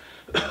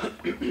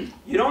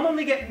 you don't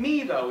only get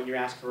me, though, when you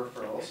ask for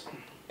referrals.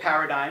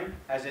 Paradigm,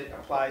 as it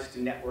applies to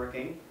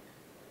networking,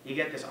 you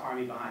get this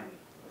army behind me.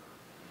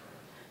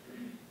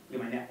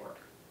 You're my network.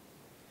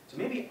 So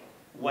maybe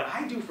what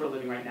I do for a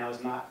living right now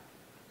is not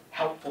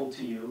helpful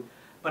to you,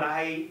 but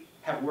I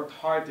have worked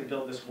hard to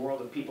build this world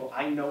of people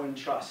I know and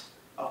trust,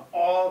 of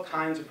all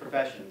kinds of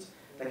professions,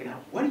 that can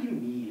help. What do you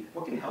need?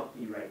 What can help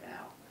you right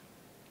now?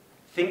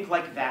 Think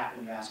like that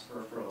when you ask for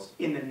referrals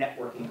in the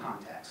networking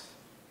context.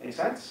 Make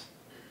sense?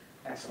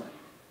 Excellent.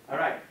 All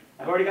right.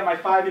 I've already got my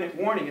 5-minute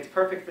warning. It's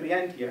perfect for the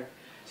end here.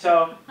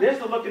 So there's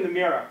the look in the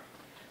mirror.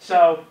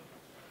 So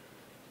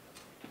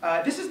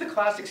this is the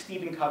classic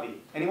Stephen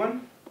Covey.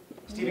 Anyone?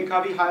 Stephen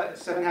Covey,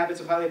 7 Habits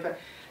of Highly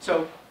Effective.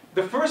 So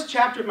the first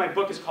chapter of my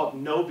book is called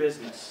No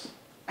Business.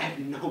 I have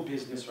no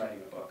business writing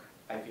a book,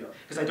 I feel,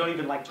 because I don't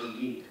even like to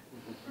read.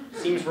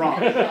 Seems wrong.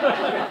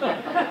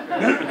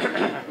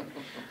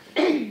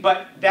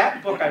 But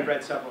that book I've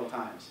read several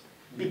times.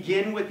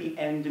 Begin with the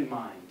end in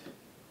mind.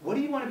 What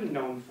do you want to be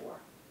known for?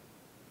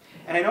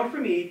 And I know for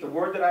me, the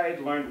word that I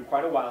had learned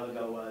quite a while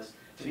ago was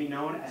to be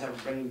known as a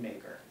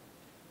rainmaker.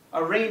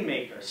 A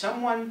rainmaker,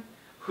 someone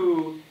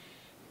who,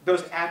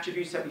 those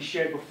attributes that we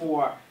shared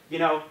before, you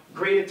know,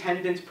 great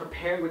attendance,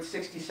 prepared with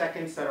 60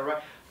 seconds that are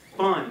right,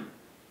 fun,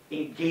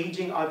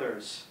 engaging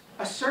others,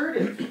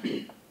 assertive,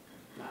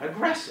 not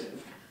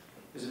aggressive.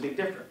 There's a big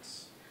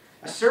difference.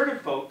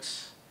 Assertive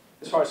folks,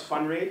 as far as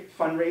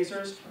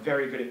fundraisers,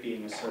 very good at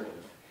being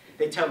assertive.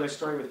 They tell their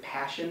story with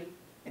passion,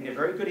 and they're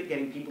very good at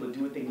getting people to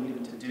do what they need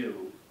them to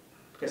do,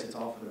 because it's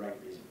all for the right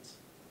reasons.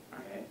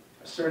 Okay?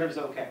 Assertive is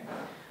okay.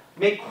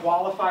 Make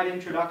qualified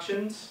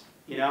introductions.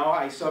 You know,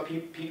 I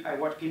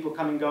watch people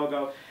come and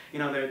go, you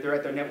know, they're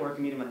at their networking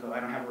meeting, like, oh, I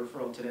don't have a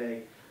referral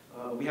today.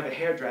 We have a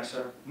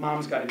hairdresser.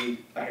 Mom's got to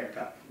need a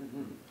haircut.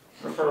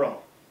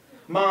 Referral.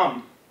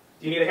 Mom,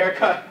 do you need a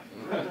haircut?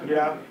 You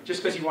know,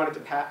 just because you wanted to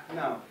pat?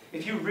 No.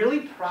 If you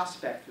really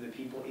prospect for the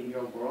people in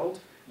your world,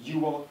 you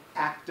will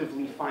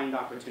actively find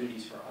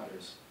opportunities for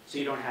others. So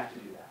you don't have to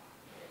do that.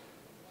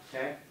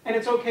 Okay? And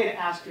it's okay to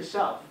ask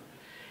yourself.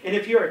 And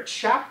if you're a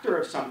chapter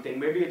of something,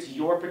 maybe it's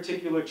your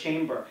particular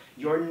chamber,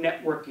 your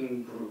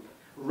networking group,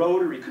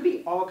 Rotary, could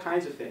be all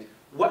kinds of things.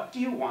 What do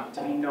you want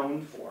to be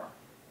known for?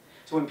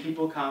 So when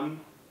people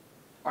come,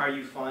 are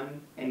you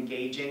fun,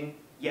 engaging,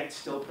 yet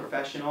still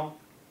professional?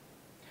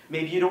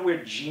 Maybe you don't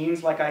wear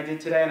jeans like I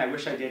did today, and I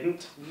wish I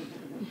didn't.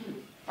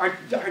 Our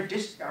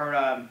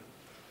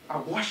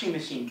washing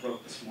machine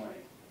broke this morning.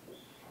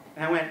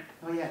 And I went,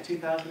 oh yeah,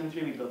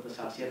 2003 we built this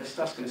house. Yeah, this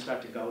stuff's going to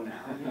start to go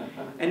now.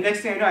 And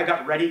next thing I know, I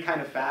got ready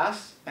kind of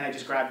fast, and I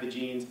just grabbed the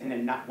jeans, and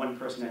then not one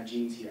person had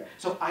jeans here.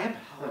 So I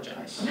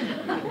apologize.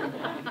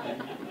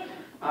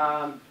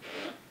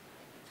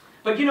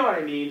 But you know what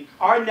I mean.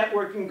 Our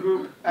networking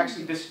group,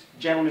 actually this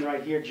gentleman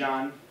right here,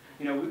 John,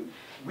 you know,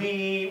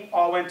 we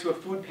all went to a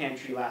food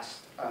pantry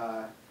last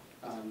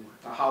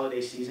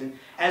holiday season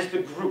as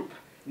the group,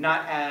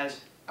 not as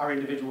our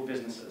individual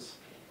businesses.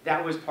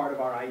 That was part of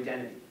our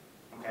identity.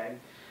 Okay?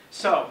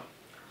 So,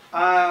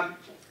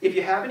 if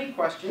you have any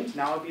questions,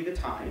 now would be the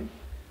time.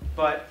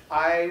 But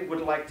I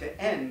would like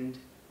to end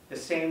the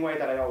same way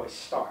that I always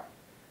start.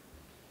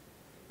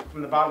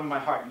 From the bottom of my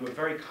heart, you were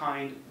very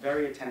kind,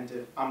 very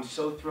attentive. I'm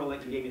so thrilled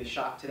that you gave me the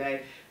shot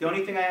today. The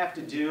only thing I have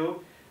to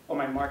do, or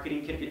my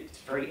marketing kit gets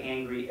very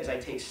angry, is I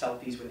take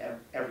selfies with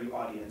every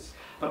audience.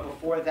 But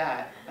before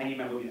that, I need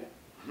my movie.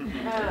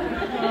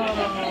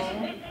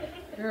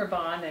 You're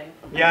bonding.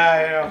 Yeah,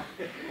 I know.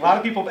 A lot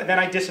of people, and then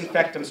I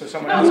disinfect them so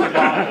someone else can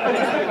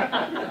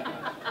bond.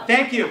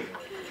 Thank you.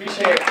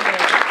 Appreciate it.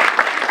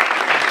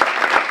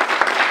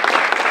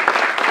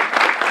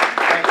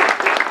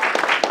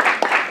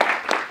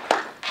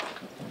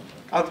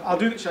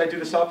 Should I do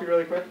the selfie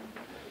really quick?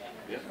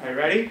 Yeah. All right,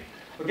 ready?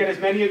 We'll get as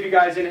many of you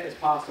guys in it as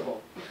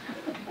possible.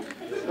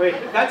 Wait,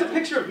 that's a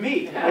picture of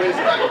me. What is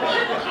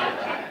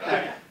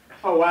it?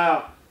 Oh,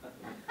 wow.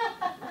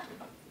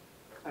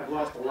 I've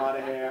lost a lot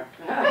of hair.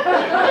 You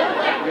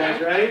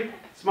guys ready?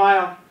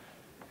 Smile.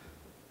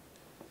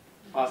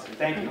 Awesome,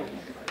 thank you.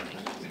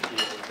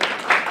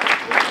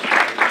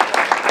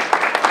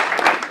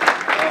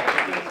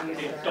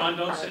 Okay, Dawn,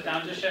 don't sit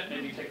down just yet.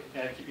 Maybe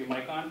keep your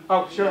mic on.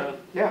 Oh, sure,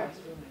 yeah.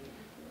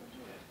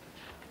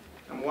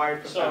 I'm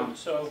wired for sound.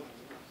 So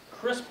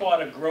Chris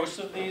bought a gross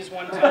of these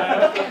one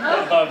time,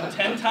 about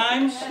 10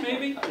 times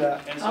maybe,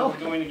 Yeah. and so we're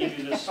going to give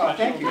you this Oh, special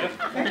thank you.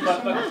 gift. Thank you so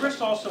But much.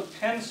 Chris also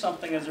penned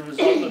something as a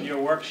result of your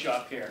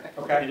workshop here.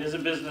 Okay. It is a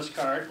business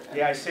card.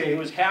 Yeah, I He see.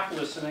 was half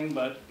listening,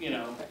 but you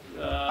know.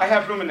 I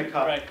have room in the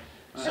cup. Right.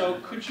 So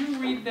could you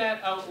read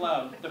that out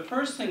loud? The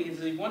first thing is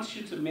he wants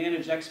you to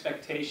manage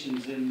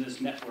expectations in this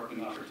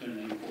networking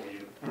opportunity for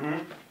you.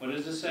 What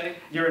does it say?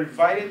 You're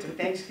invited to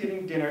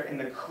Thanksgiving dinner in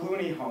the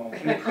Clooney home.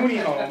 In the Cooney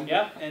home.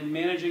 Yep, and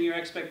managing your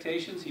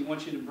expectations, he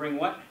wants you to bring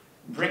what?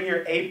 Bring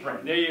your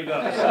apron. There you go.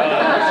 I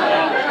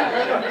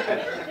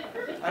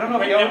don't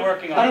know if Great I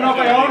networking own. I don't know if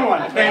I own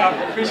one. opportunity. Thank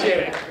you. Appreciate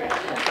it.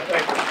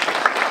 Thank you.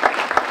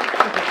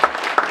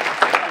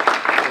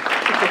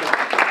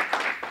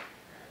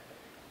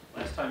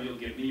 Last time you'll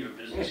give me your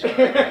business card.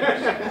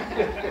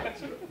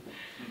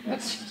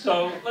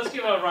 So let's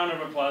give a round of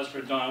applause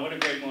for Dawn. What a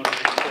great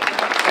motivation.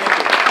 Thank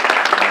you.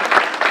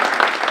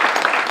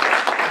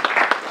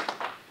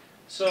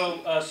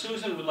 So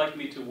Susan would like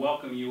me to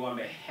welcome you on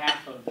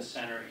behalf of the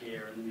center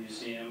here in the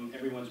museum.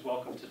 Everyone's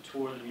welcome to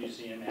tour the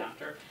museum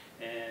after,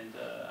 and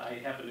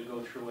I happen to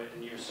go through it,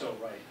 and you're so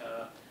right.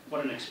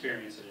 What an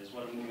experience it is,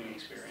 what a moving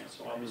experience.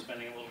 So I'll be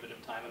spending a little bit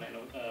of time, and I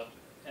know,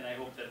 and I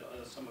hope that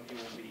some of you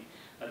will be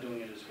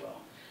doing it as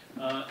well.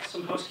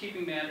 Some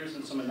housekeeping matters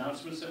and some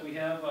announcements that we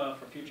have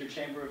for future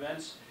chamber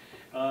events.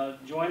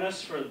 Join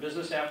us for the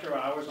Business After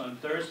Hours on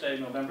Thursday,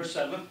 November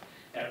 7th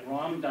at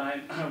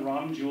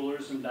Rom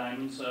Jewelers and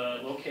Diamonds,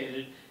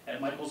 located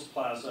at Michael's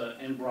Plaza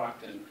in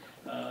Brockton,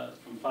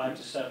 from 5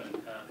 to 7.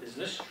 Is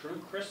this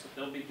true, Chris, that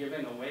they'll be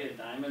giving away a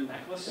diamond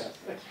necklace?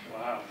 Yes.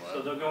 Wow.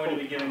 So they're going to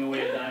be giving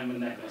away a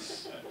diamond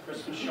necklace.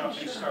 Christmas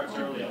shopping starts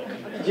early.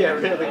 Yeah,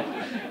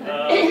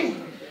 really.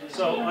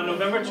 So on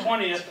November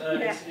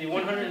 20th, it's the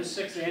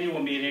 106th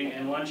annual meeting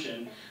and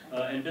luncheon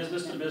and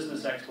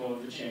business-to-business expo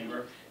of the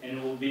Chamber, and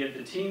it will be at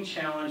the Teen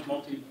Challenge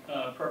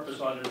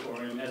Multi-Purpose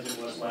Auditorium as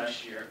it was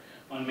last year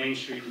on Main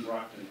Street in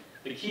Brockton.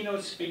 The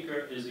keynote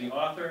speaker is the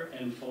author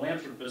and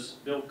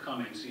philanthropist Bill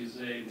Cummings. He's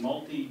a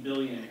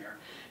multi-billionaire,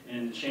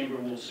 and the Chamber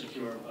will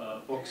secure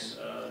books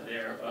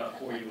there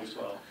for you as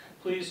well.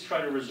 Please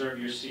try to reserve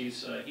your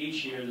seats.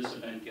 Each year this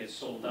event gets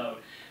sold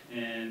out,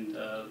 and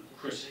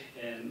Chris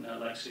and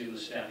Lexi and the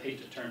staff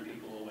hate to turn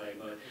people away,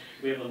 but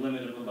we have a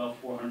limit of about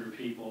 400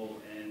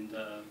 people, and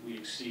we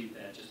exceed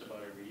that just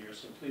about every year.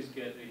 So please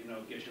get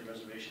your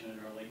reservation in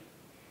early.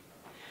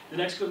 The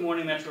next Good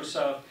Morning Metro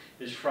South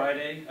is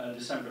Friday,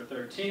 December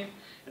 13th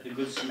at the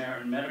Good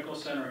Samaritan Medical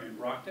Center in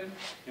Brockton,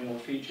 and will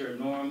feature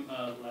Norm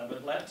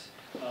Labatlet,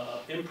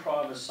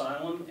 Improv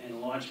Asylum in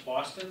Launch,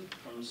 Boston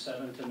from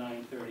 7 to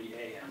 9:30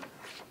 a.m.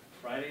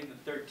 Friday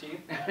the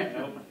 13th,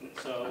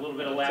 so a little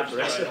bit of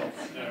laughter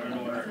in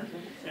order.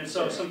 And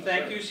so some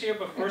thank yous here,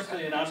 but first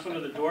the announcement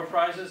of the door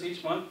prizes.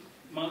 Each month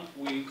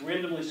we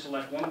randomly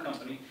select one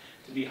company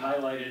to be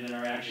highlighted in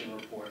our action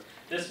report.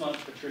 This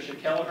month, Patricia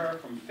Kelleher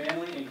from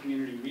Family and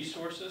Community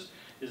Resources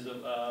is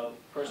the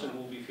person who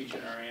will be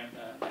featured in our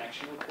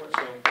action report,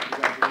 so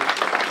congratulations.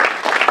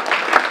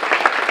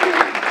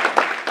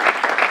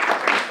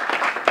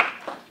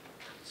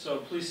 So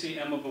please see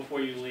Emma before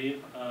you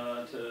leave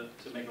to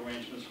make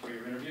arrangements for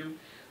your interview.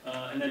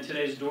 And then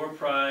today's door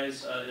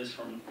prize is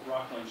from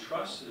Rockland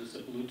Trust. It's a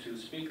Bluetooth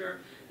speaker,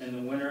 and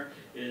the winner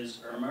is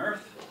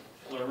Ermirth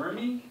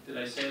Flermi. Did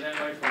I say that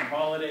right? From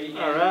Holiday Inn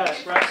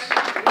Express.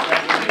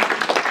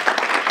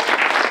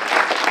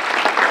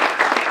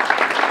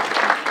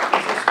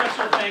 And some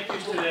special thank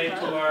yous today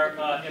to our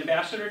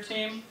ambassador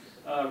team,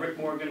 Rick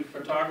Morgan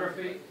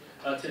Photography.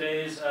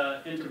 Today's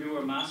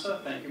interviewer,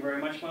 Masa. Thank you very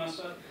much,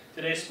 Masa.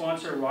 Today's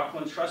sponsor,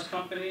 Rockland Trust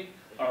Company.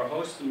 Our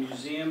host, the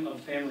Museum of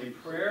Family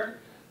Prayer.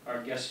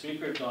 Our guest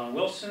speaker, Don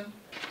Wilson.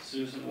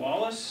 Susan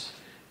Wallace.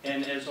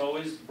 And as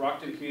always,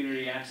 Brockton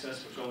Community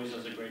Access, which always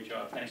does a great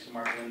job. Thanks to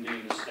Mark Lindy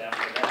and the staff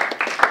for that.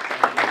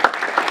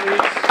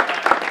 Please,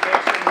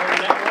 folks, more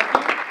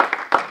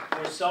networking,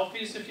 more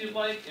selfies if you'd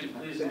like, and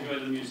please enjoy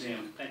the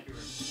museum. Thank you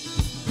very much.